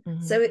 Mm-hmm,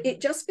 mm-hmm. So it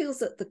just feels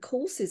that the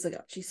courses are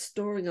actually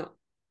storing up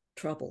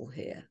trouble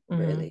here,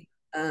 Mm-hmm. really.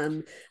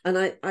 And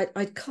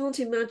I can't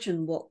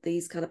imagine what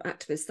these kind of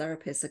activist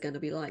therapists are going to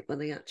be like when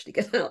they actually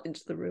get out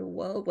into the real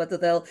world, whether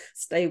they'll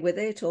stay with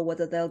it or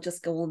whether they'll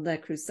just go on their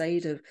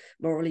crusade of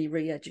morally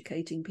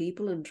re-educating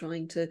people and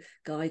trying to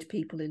guide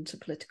people into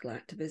political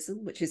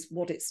activism, which is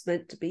what it's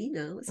meant to be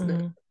now, isn't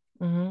it?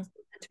 Mm-hmm. Mm-hmm.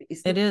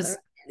 It's It not is.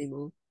 therapy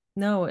anymore.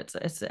 No, it's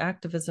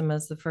activism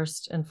as the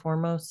first and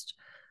foremost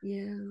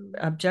Yeah,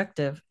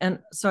 objective. And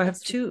so I have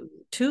that's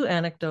two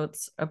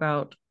anecdotes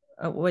about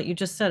what you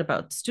just said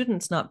about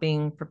students not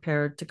being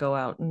prepared to go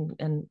out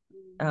and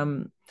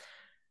um,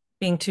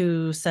 being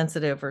too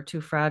sensitive or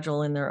too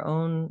fragile in their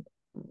own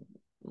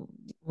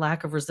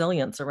lack of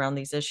resilience around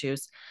these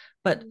issues.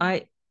 But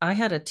I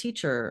had a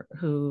teacher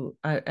who,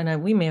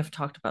 we may have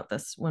talked about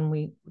this when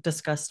we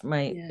discussed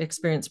my yeah.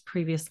 experience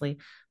previously,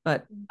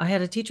 but I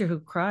had a teacher who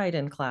cried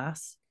in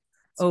class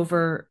That's right.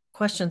 over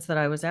questions that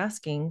I was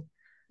asking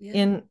Yeah.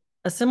 in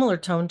a similar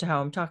tone to how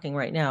I'm talking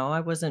right now.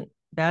 I wasn't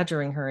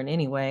badgering her in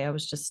any way. I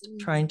was just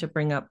trying to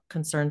bring up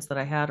concerns that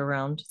I had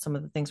around some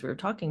of the things we were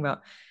talking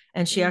about.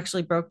 And she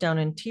actually broke down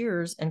in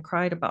tears and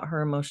cried about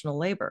her emotional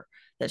labor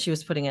that she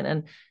was putting in.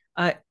 And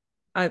I,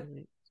 I,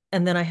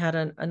 and then I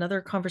had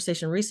another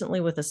conversation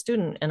recently with a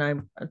student, and I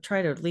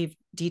try to leave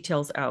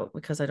details out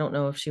because I don't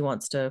know if she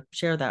wants to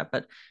share that.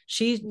 But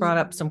she brought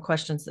up some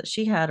questions that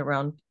she had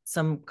around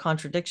some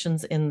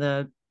contradictions in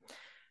the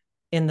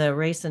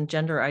race and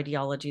gender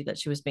ideology that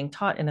she was being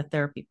taught in a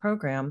therapy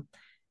program.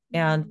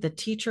 And the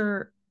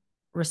teacher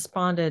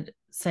responded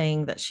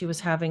saying that she was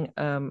having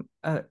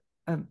a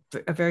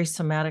very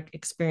somatic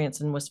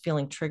experience and was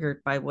feeling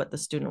triggered by what the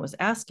student was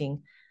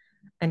asking,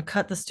 and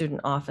cut the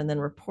student off and then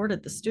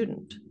reported the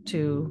student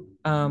to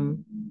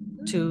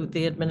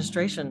the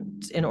administration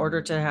in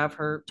order to have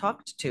her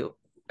talked to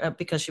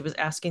because she was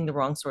asking the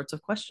wrong sorts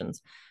of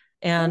questions.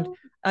 And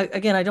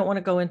again, I don't want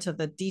to go into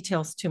the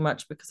details too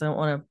much because I don't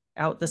want to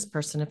out this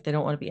person if they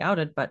don't want to be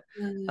outed, but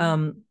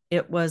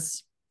it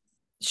was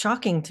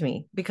shocking to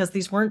me because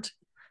these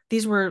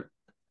were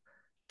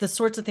the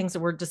sorts of things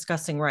that we're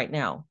discussing right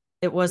now.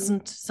 It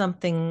wasn't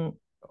something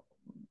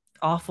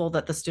awful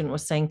that the student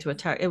was saying to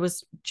attack. It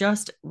was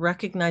just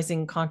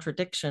recognizing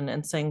contradiction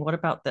and saying, what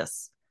about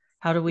this?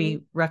 How do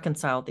we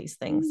reconcile these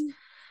things?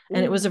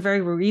 And it was a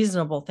very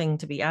reasonable thing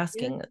to be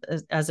asking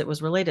as it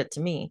was related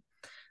to me.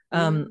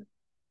 And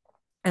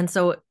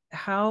so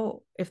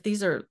how, if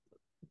these are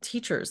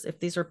teachers, if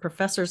these are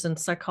professors in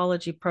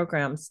psychology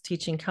programs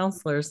teaching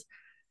counselors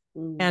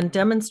and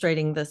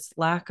demonstrating this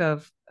lack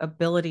of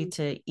ability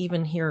to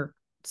even hear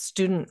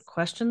student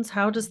questions,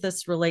 how does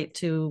this relate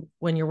to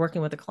when you're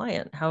working with a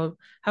client? How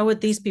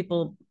would these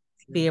people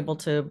be able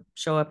to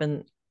show up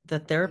in the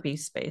therapy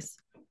space?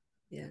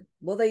 Yeah,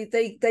 well,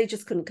 they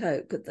just couldn't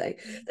cope, could they?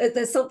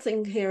 There's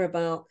something here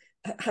about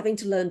having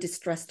to learn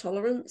distress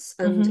tolerance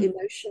and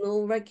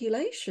emotional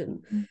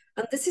regulation,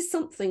 and this is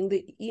something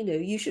that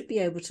you should be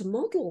able to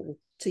model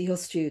to your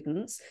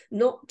students,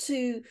 not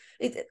to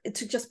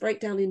just break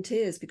down in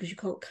tears because you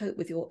can't cope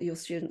with your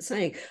students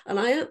saying. And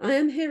I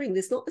am hearing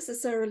this not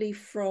necessarily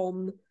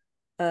from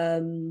I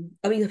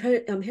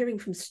mean, I'm hearing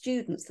from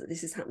students that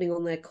this is happening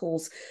on their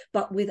course,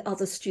 but with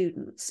other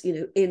students,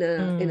 in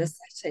a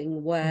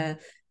setting where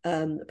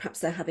perhaps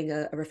they're having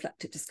a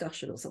reflective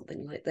discussion or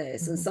something like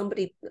this, and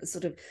somebody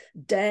sort of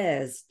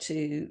dares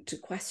to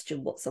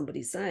question what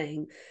somebody's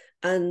saying,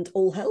 and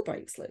all hell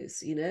breaks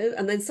loose,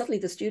 and then suddenly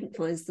the student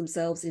finds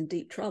themselves in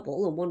deep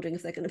trouble and wondering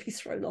if they're going to be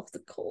thrown off the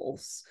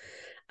course.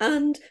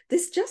 And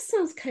this just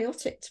sounds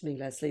chaotic to me,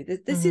 Leslie.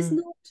 This is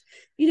not,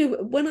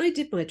 when I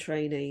did my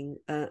training,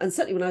 and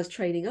certainly when I was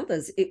training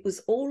others, it was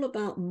all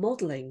about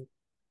modeling,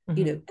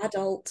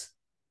 adult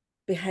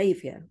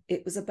behavior.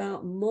 It was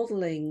about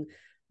modeling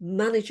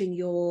managing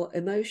your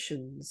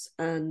emotions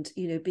and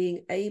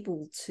being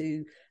able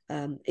to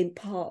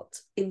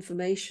impart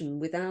information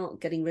without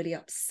getting really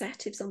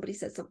upset if somebody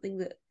says something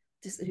that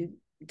who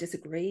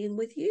disagreeing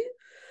with you.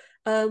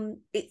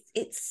 It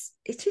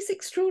is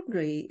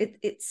extraordinary.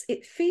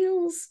 It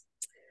feels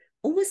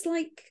almost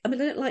like, I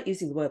mean, I don't like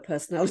using the word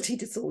personality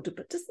disorder,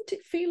 but doesn't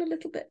it feel a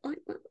little bit like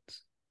that?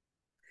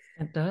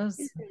 It does.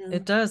 Yeah.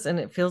 It does. And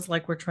it feels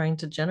like we're trying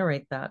to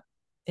generate that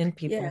in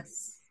people.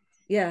 Yes.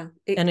 Yeah.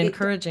 And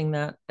encouraging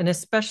that, and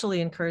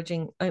especially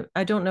encouraging,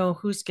 I don't know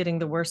who's getting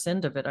the worst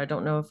end of it. I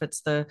don't know if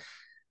it's the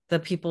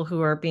people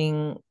who are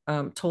being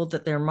told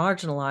that they're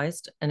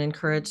marginalized and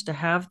encouraged to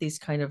have these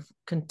kind of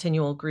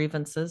continual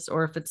grievances,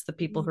 or if it's the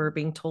people who are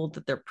being told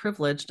that they're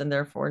privileged and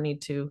therefore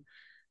need to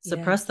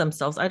suppress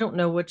themselves. I don't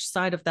know which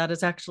side of that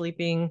is actually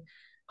being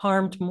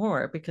harmed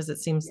more, because it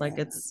seems like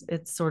it's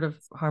sort of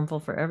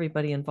harmful for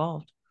everybody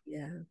involved.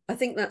 Yeah, I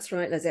think that's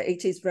right, Leslie.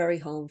 It is very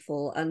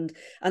harmful, and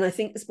I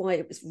think that's why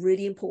it was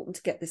really important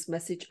to get this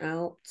message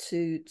out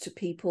to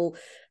people,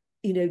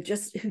 you know,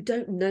 just who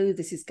don't know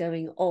this is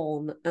going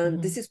on.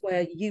 And this is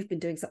where you've been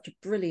doing such a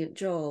brilliant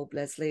job,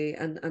 Leslie,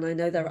 and I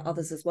know there are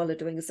others as well who are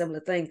doing a similar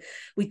thing.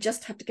 We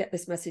just have to get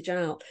this message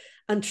out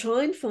and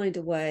try and find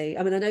a way.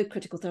 I mean, I know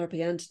Critical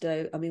Therapy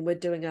Antidote, I mean, we're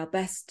doing our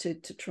best to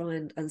try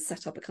and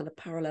set up a kind of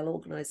parallel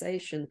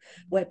organization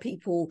where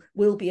people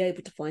will be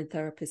able to find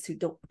therapists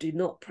who do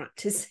not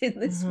practice in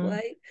this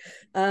way.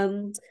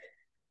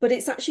 But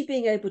it's actually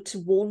being able to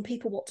warn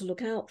people what to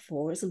look out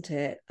for, isn't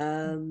it?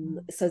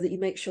 So that you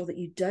make sure that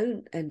you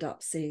don't end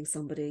up seeing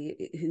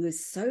somebody who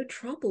is so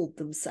troubled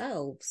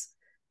themselves.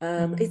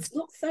 It's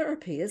not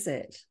therapy, is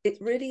it? It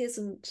really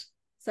isn't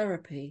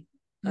therapy.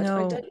 No. I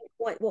don't know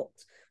quite what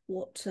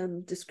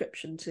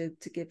description to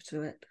give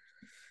to it,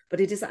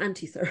 but it is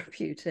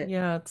anti-therapeutic.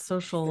 Yeah, it's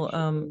social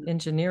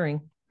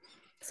engineering.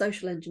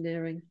 Social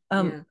engineering.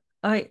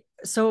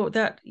 So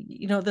that,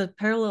 you know, the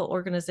parallel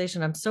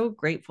organization, I'm so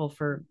grateful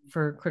for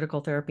Critical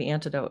Therapy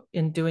Antidote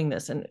in doing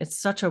this, and it's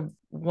such a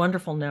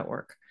wonderful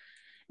network.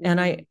 And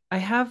I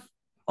have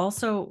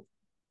also,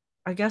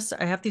 I guess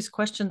I have these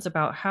questions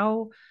about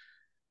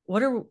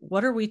what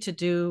are we to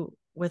do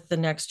with the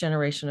next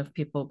generation of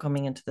people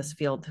coming into this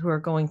field who are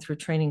going through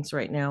trainings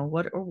right now?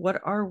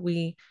 What are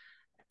we,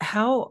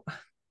 how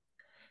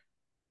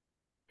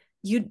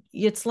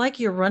it's like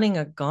you're running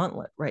a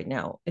gauntlet right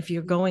now if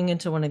you're going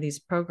into one of these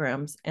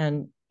programs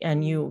and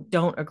you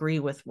don't agree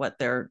with what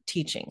they're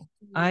teaching.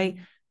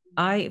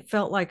 I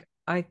felt like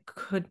I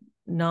could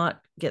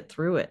not get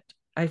through it.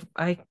 I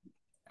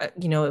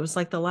you know, it was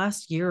like the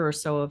last year or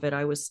so of it,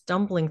 I was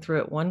stumbling through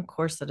it one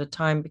course at a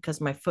time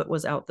because my foot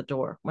was out the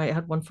door. I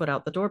had one foot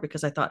out the door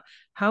because I thought,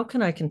 how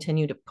can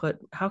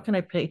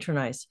I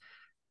patronize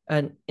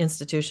an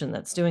institution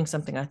that's doing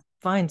something I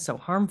find so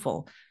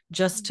harmful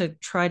just to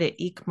try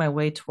to eke my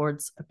way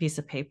towards a piece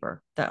of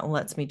paper that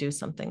lets me do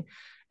something?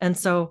 And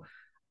so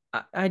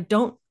I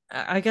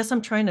guess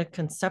I'm trying to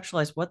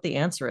conceptualize what the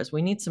answer is.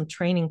 We need some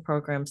training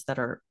programs that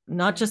are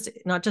not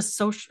just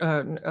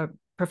social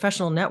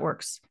professional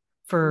networks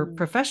for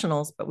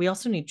professionals, but we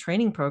also need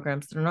training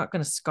programs that are not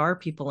going to scar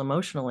people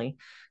emotionally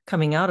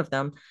coming out of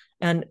them.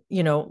 And,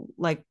 you know,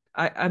 like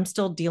I'm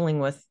still dealing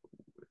with,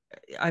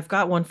 I've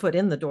got one foot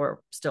in the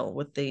door still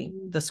with the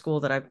school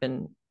that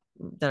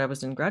I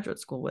was in graduate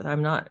school with.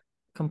 I'm not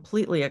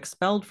completely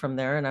expelled from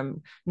there, and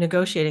I'm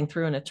negotiating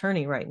through an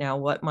attorney right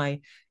now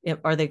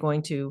are they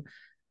going to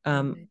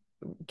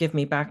give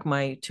me back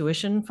my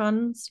tuition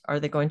funds? Are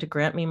they going to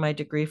grant me my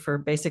degree for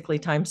basically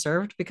time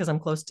served because I'm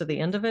close to the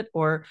end of it?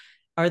 Or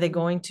are they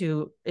going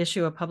to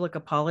issue a public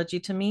apology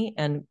to me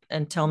and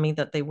tell me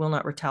that they will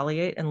not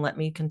retaliate and let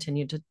me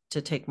continue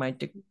to take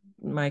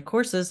my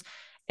courses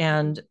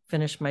and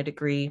finish my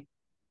degree?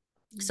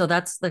 So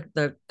that's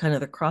the kind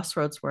of the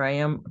crossroads where I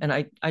am, and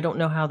I don't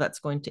know how that's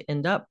going to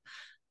end up,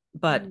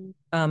 but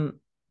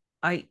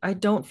I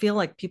don't feel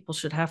like people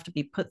should have to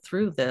be put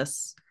through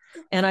this,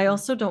 and I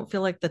also don't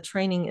feel like the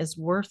training is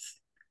worth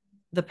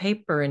the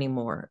paper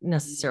anymore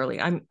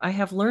necessarily. I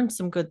have learned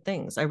some good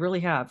things. I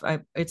really have.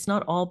 It's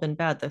not all been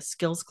bad. The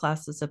skills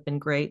classes have been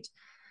great,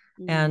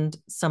 and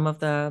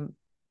there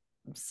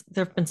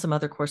have been some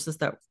other courses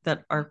that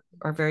are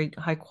very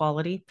high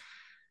quality,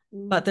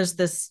 but there's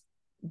this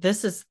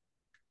is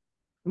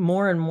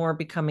more and more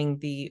becoming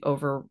the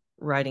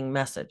overriding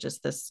message, is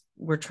this: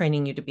 we're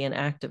training you to be an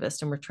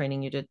activist, and we're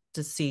training you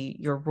to see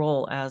your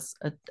role as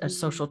a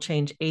social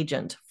change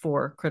agent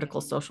for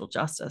critical social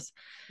justice.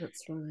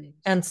 That's right.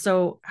 And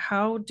so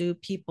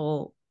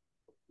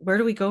where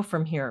do we go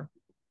from here?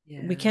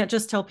 We can't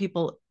just tell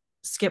people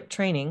skip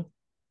training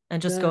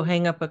and just go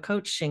hang up a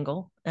coach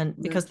shingle, and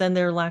because then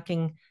they're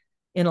lacking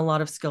in a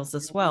lot of skills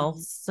as well.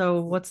 So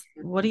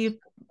what do you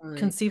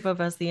conceive of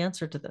as the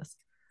answer to this?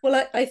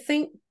 Well, I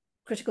think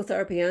Critical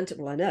Therapy Antidote,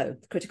 well, I know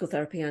Critical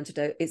Therapy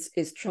Antidote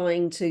is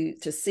trying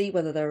to see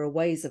whether there are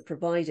ways of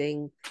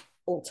providing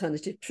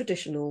alternative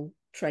traditional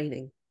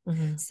training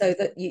so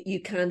that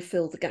you can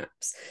fill the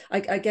gaps.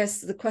 I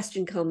guess the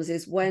question comes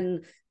is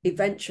when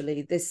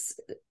eventually this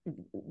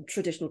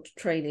traditional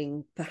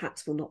training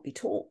perhaps will not be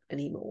taught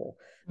anymore.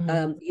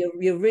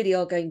 You really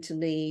are going to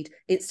need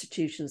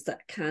institutions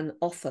that can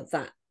offer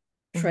that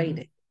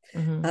training.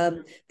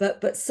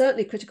 But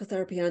certainly Critical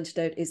Therapy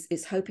Antidote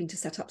is hoping to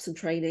set up some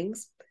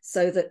trainings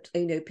so that,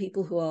 you know,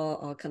 people who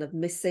are kind of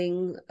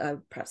missing,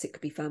 perhaps it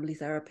could be family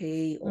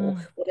therapy or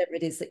whatever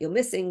it is that you're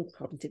missing,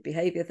 cognitive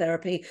behavior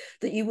therapy,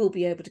 that you will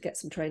be able to get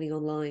some training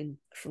online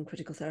from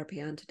Critical Therapy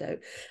Antidote.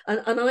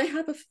 And I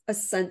have a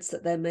sense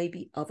that there may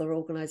be other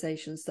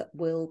organizations that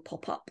will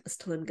pop up as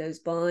time goes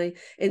by,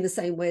 in the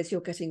same way as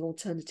you're getting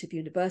alternative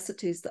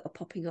universities that are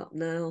popping up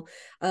now.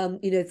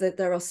 You know, that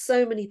there are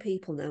so many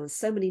people now and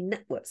so many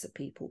networks of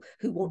people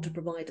who want to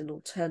provide an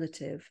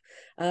alternative.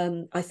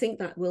 I think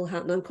that will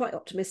happen. I'm quite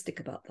optimistic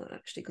about that,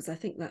 actually, because I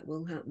think that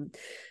will happen.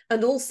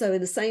 And also in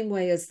the same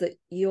way as that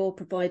you're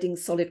providing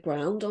solid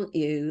ground, aren't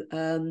you?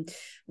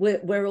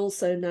 We're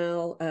also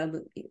now,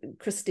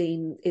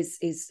 Christine is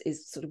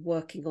sort of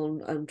working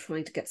on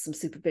trying to get some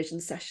supervision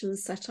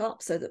sessions set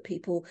up so that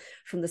people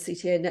from the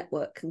CTA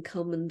network can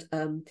come and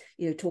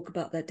you know, talk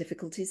about their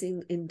difficulties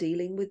in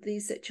dealing with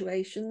these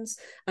situations,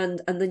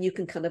 and then you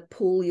can kind of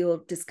pool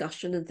your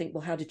discussion and think,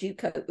 well, how did you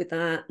cope with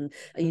that, and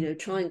you know,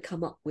 try and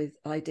come up with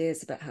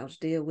ideas about how to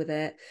deal with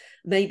it.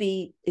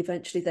 Maybe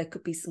eventually there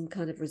could be some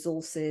kind of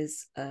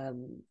resources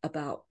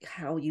about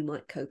how you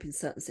might cope in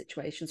certain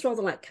situations,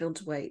 rather like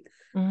counterweight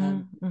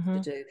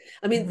to do.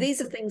 I mean,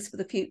 these are things for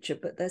the future,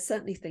 but there's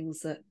certainly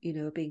things that, you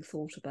know, are being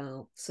thought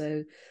about.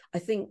 So I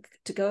think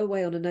to go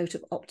away on a note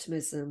of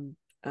optimism,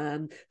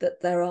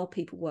 that there are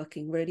people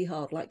working really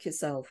hard, like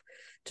yourself,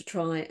 to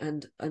try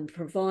and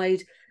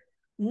provide,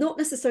 not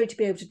necessarily to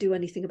be able to do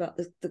anything about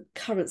the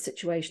current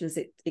situation as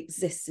it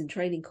exists in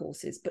training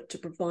courses, but to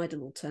provide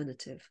an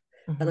alternative.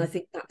 And I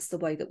think that's the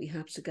way that we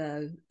have to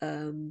go.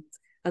 And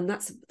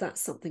that's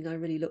something I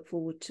really look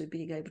forward to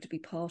being able to be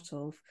part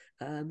of,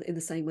 in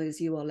the same way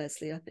as you are,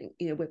 Leslie. I think,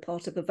 you know, we're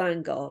part of a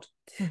vanguard,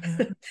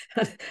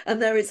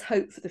 and there is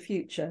hope for the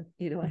future.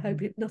 You know, I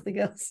hope, if nothing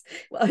else,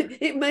 well,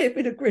 it may have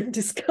been a grim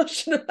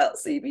discussion about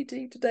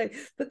CBT today,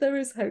 but there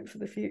is hope for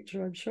the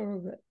future. I'm sure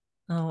of it.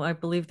 Oh, I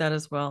believe that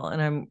as well.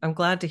 And I'm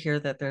glad to hear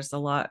that there's a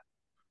lot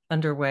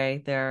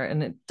underway there.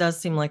 And it does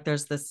seem like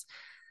there's this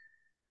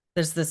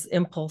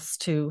impulse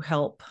to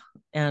help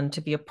and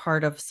to be a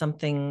part of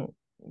something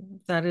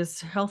that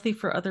is healthy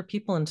for other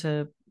people, and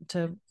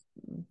to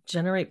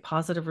generate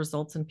positive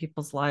results in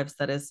people's lives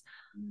that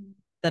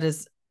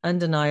is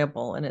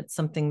undeniable. And it's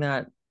something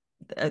that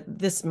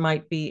this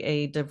might be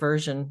a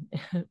diversion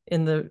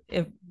in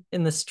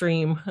the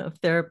stream of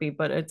therapy,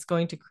 but it's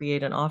going to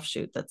create an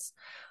offshoot that's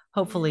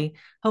hopefully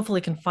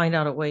can find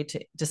out a way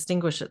to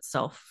distinguish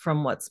itself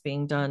from what's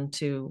being done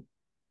to,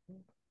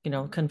 you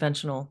know,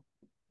 conventional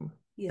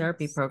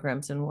therapy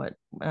programs. And what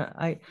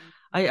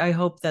I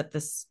hope that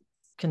this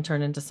can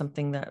turn into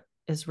something that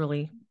is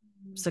really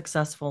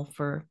successful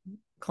for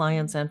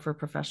clients and for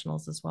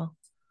professionals as well.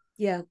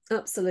 Yeah,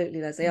 absolutely,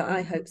 Leslie.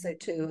 I hope so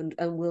too,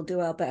 and we'll do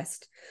our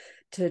best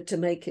to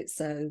make it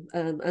so.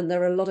 And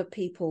there are a lot of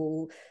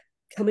people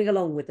coming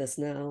along with us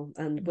now,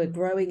 and we're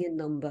growing in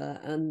number,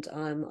 and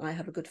I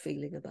have a good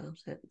feeling about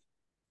it.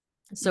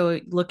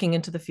 So looking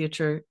into the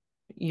future,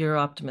 you're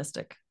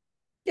optimistic?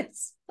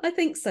 Yes, I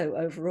think so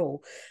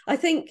overall. I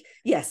think,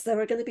 yes, there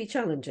are going to be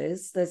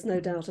challenges. There's no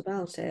doubt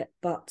about it.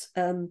 But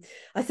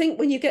I think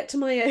when you get to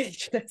my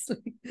age,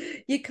 Leslie,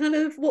 you kind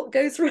of, what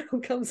goes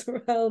around comes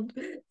around.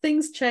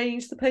 Things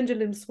change, the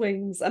pendulum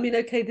swings. I mean,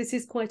 okay, this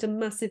is quite a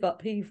massive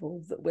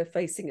upheaval that we're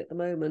facing at the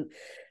moment.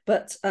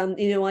 But,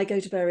 you know, I go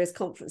to various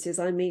conferences.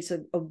 I meet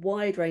a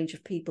wide range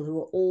of people who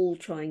are all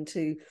trying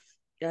to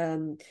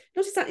not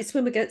exactly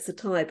swim against the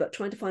tide, but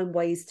trying to find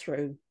ways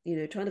through, you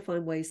know, trying to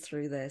find ways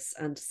through this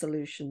and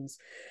solutions.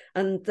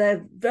 And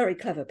they're very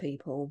clever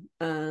people.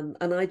 And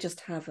I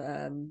just have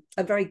a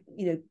very,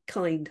 you know,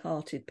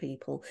 kind-hearted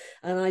people.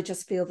 And I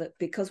just feel that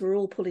because we're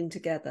all pulling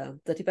together,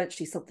 that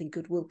eventually something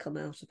good will come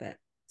out of it.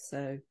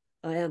 So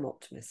I am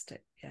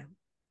optimistic. Yeah.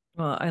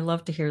 Well, I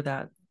love to hear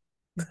that.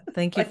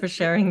 Thank you for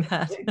sharing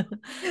that.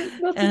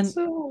 Not and at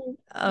all.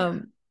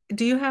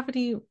 Do you have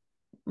any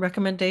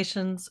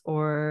recommendations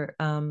or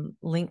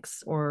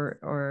links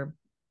or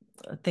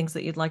things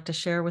that you'd like to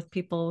share with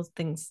people,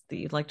 things that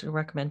you'd like to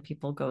recommend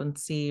people go and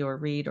see or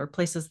read, or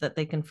places that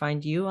they can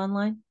find you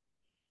online?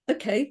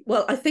 Okay,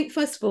 well, I think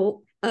first of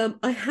all,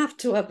 I have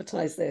to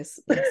advertise this.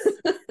 Yes.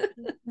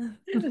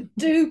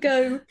 Do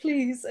go,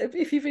 please.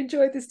 If you've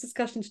enjoyed this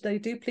discussion today,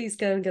 do please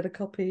go and get a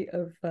copy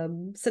of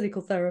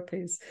Cynical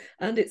Therapies.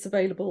 And it's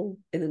available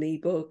in an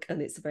ebook,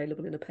 and it's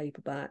available in a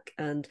paperback.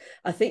 And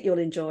I think you'll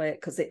enjoy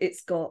it because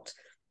it's got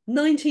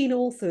 19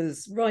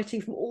 authors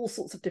writing from all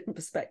sorts of different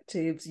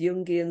perspectives: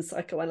 Jungian,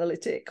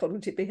 psychoanalytic,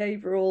 cognitive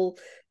behavioral,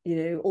 you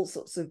know, all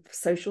sorts of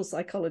social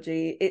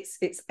psychology. It's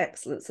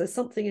excellent. So there's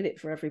something in it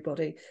for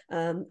everybody.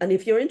 And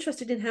if you're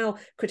interested in how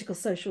critical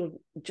social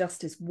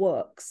justice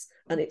works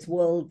and its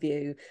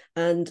worldview,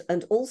 and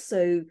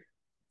also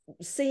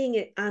seeing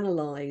it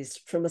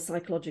analysed from a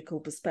psychological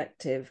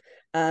perspective,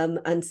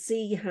 and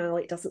see how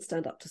it doesn't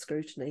stand up to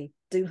scrutiny,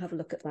 do have a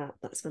look at that.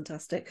 That's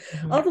fantastic.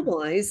 Mm-hmm.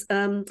 Otherwise,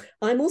 I'm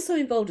also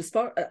involved as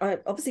far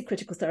obviously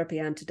Critical Therapy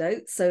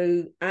Antidote.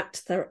 So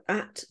at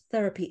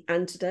Therapy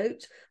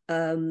Antidote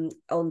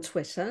on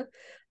Twitter.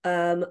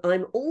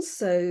 I'm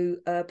also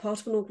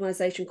part of an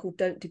organisation called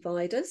Don't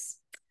Divide Us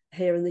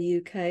here in the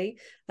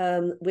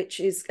UK, which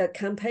is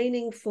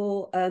campaigning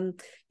for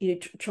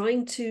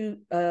trying to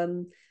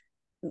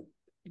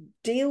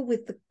deal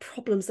with the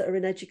problems that are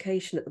in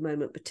education at the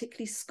moment,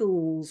 particularly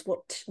schools,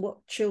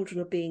 what children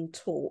are being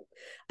taught.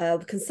 We're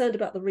concerned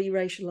about the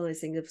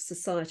re-racializing of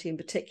society in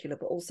particular,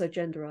 but also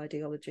gender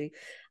ideology.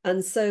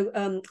 And so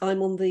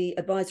I'm on the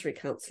advisory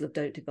council of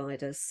Don't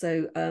Divide Us.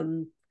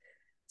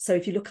 So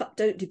if you look up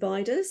Don't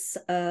Divide Us,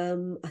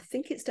 I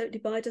think it's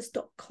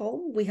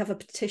don'tdivideus.com. We have a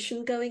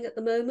petition going at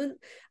the moment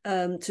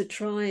to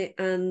try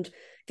and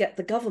get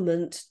the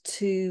government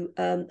to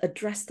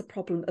address the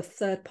problem of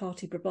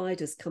third-party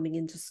providers coming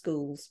into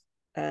schools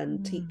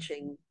and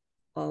teaching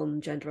on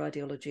gender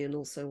ideology and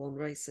also on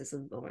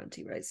racism or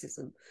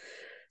anti-racism.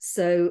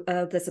 So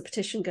there's a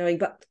petition going,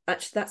 but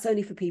actually that's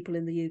only for people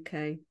in the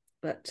UK.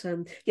 But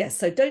yes,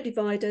 so Don't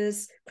Divide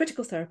Us,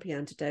 Critical Therapy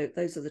Antidote,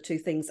 those are the two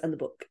things, and the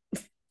book.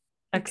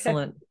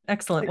 Excellent. Okay.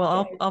 Excellent.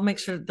 Well, I'll make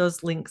sure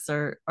those links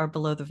are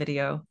below the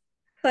video.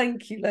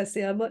 Thank you,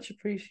 Leslie. I much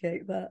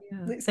appreciate that. Yeah,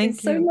 It's been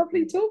thank so you.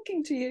 lovely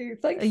talking to you.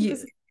 Thank you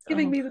for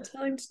giving me the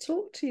time to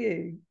talk to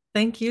you.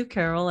 Thank you,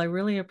 Carole. I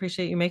really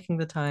appreciate you making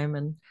the time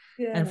and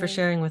for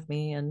sharing with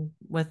me and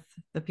with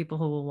the people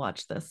who will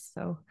watch this.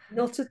 So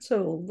not at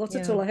all. Not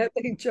at all. I hope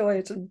they enjoy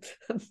it and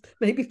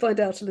maybe find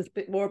out a little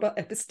bit more about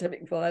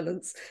epistemic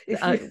violence.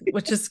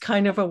 Which is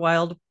kind of a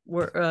wild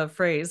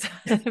phrase.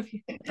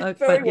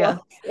 Very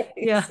well.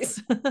 Yes.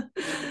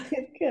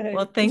 Okay.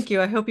 Well, thank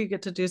you. I hope you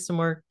get to do some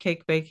more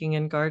cake baking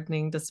and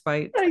gardening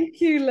despite Thank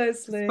you,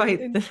 Leslie.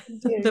 Despite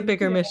the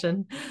bigger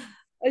mission.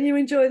 And you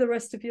enjoy the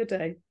rest of your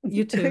day.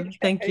 You too. Okay.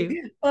 Thank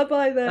you.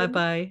 Bye-bye then.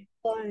 Bye-bye.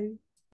 Bye.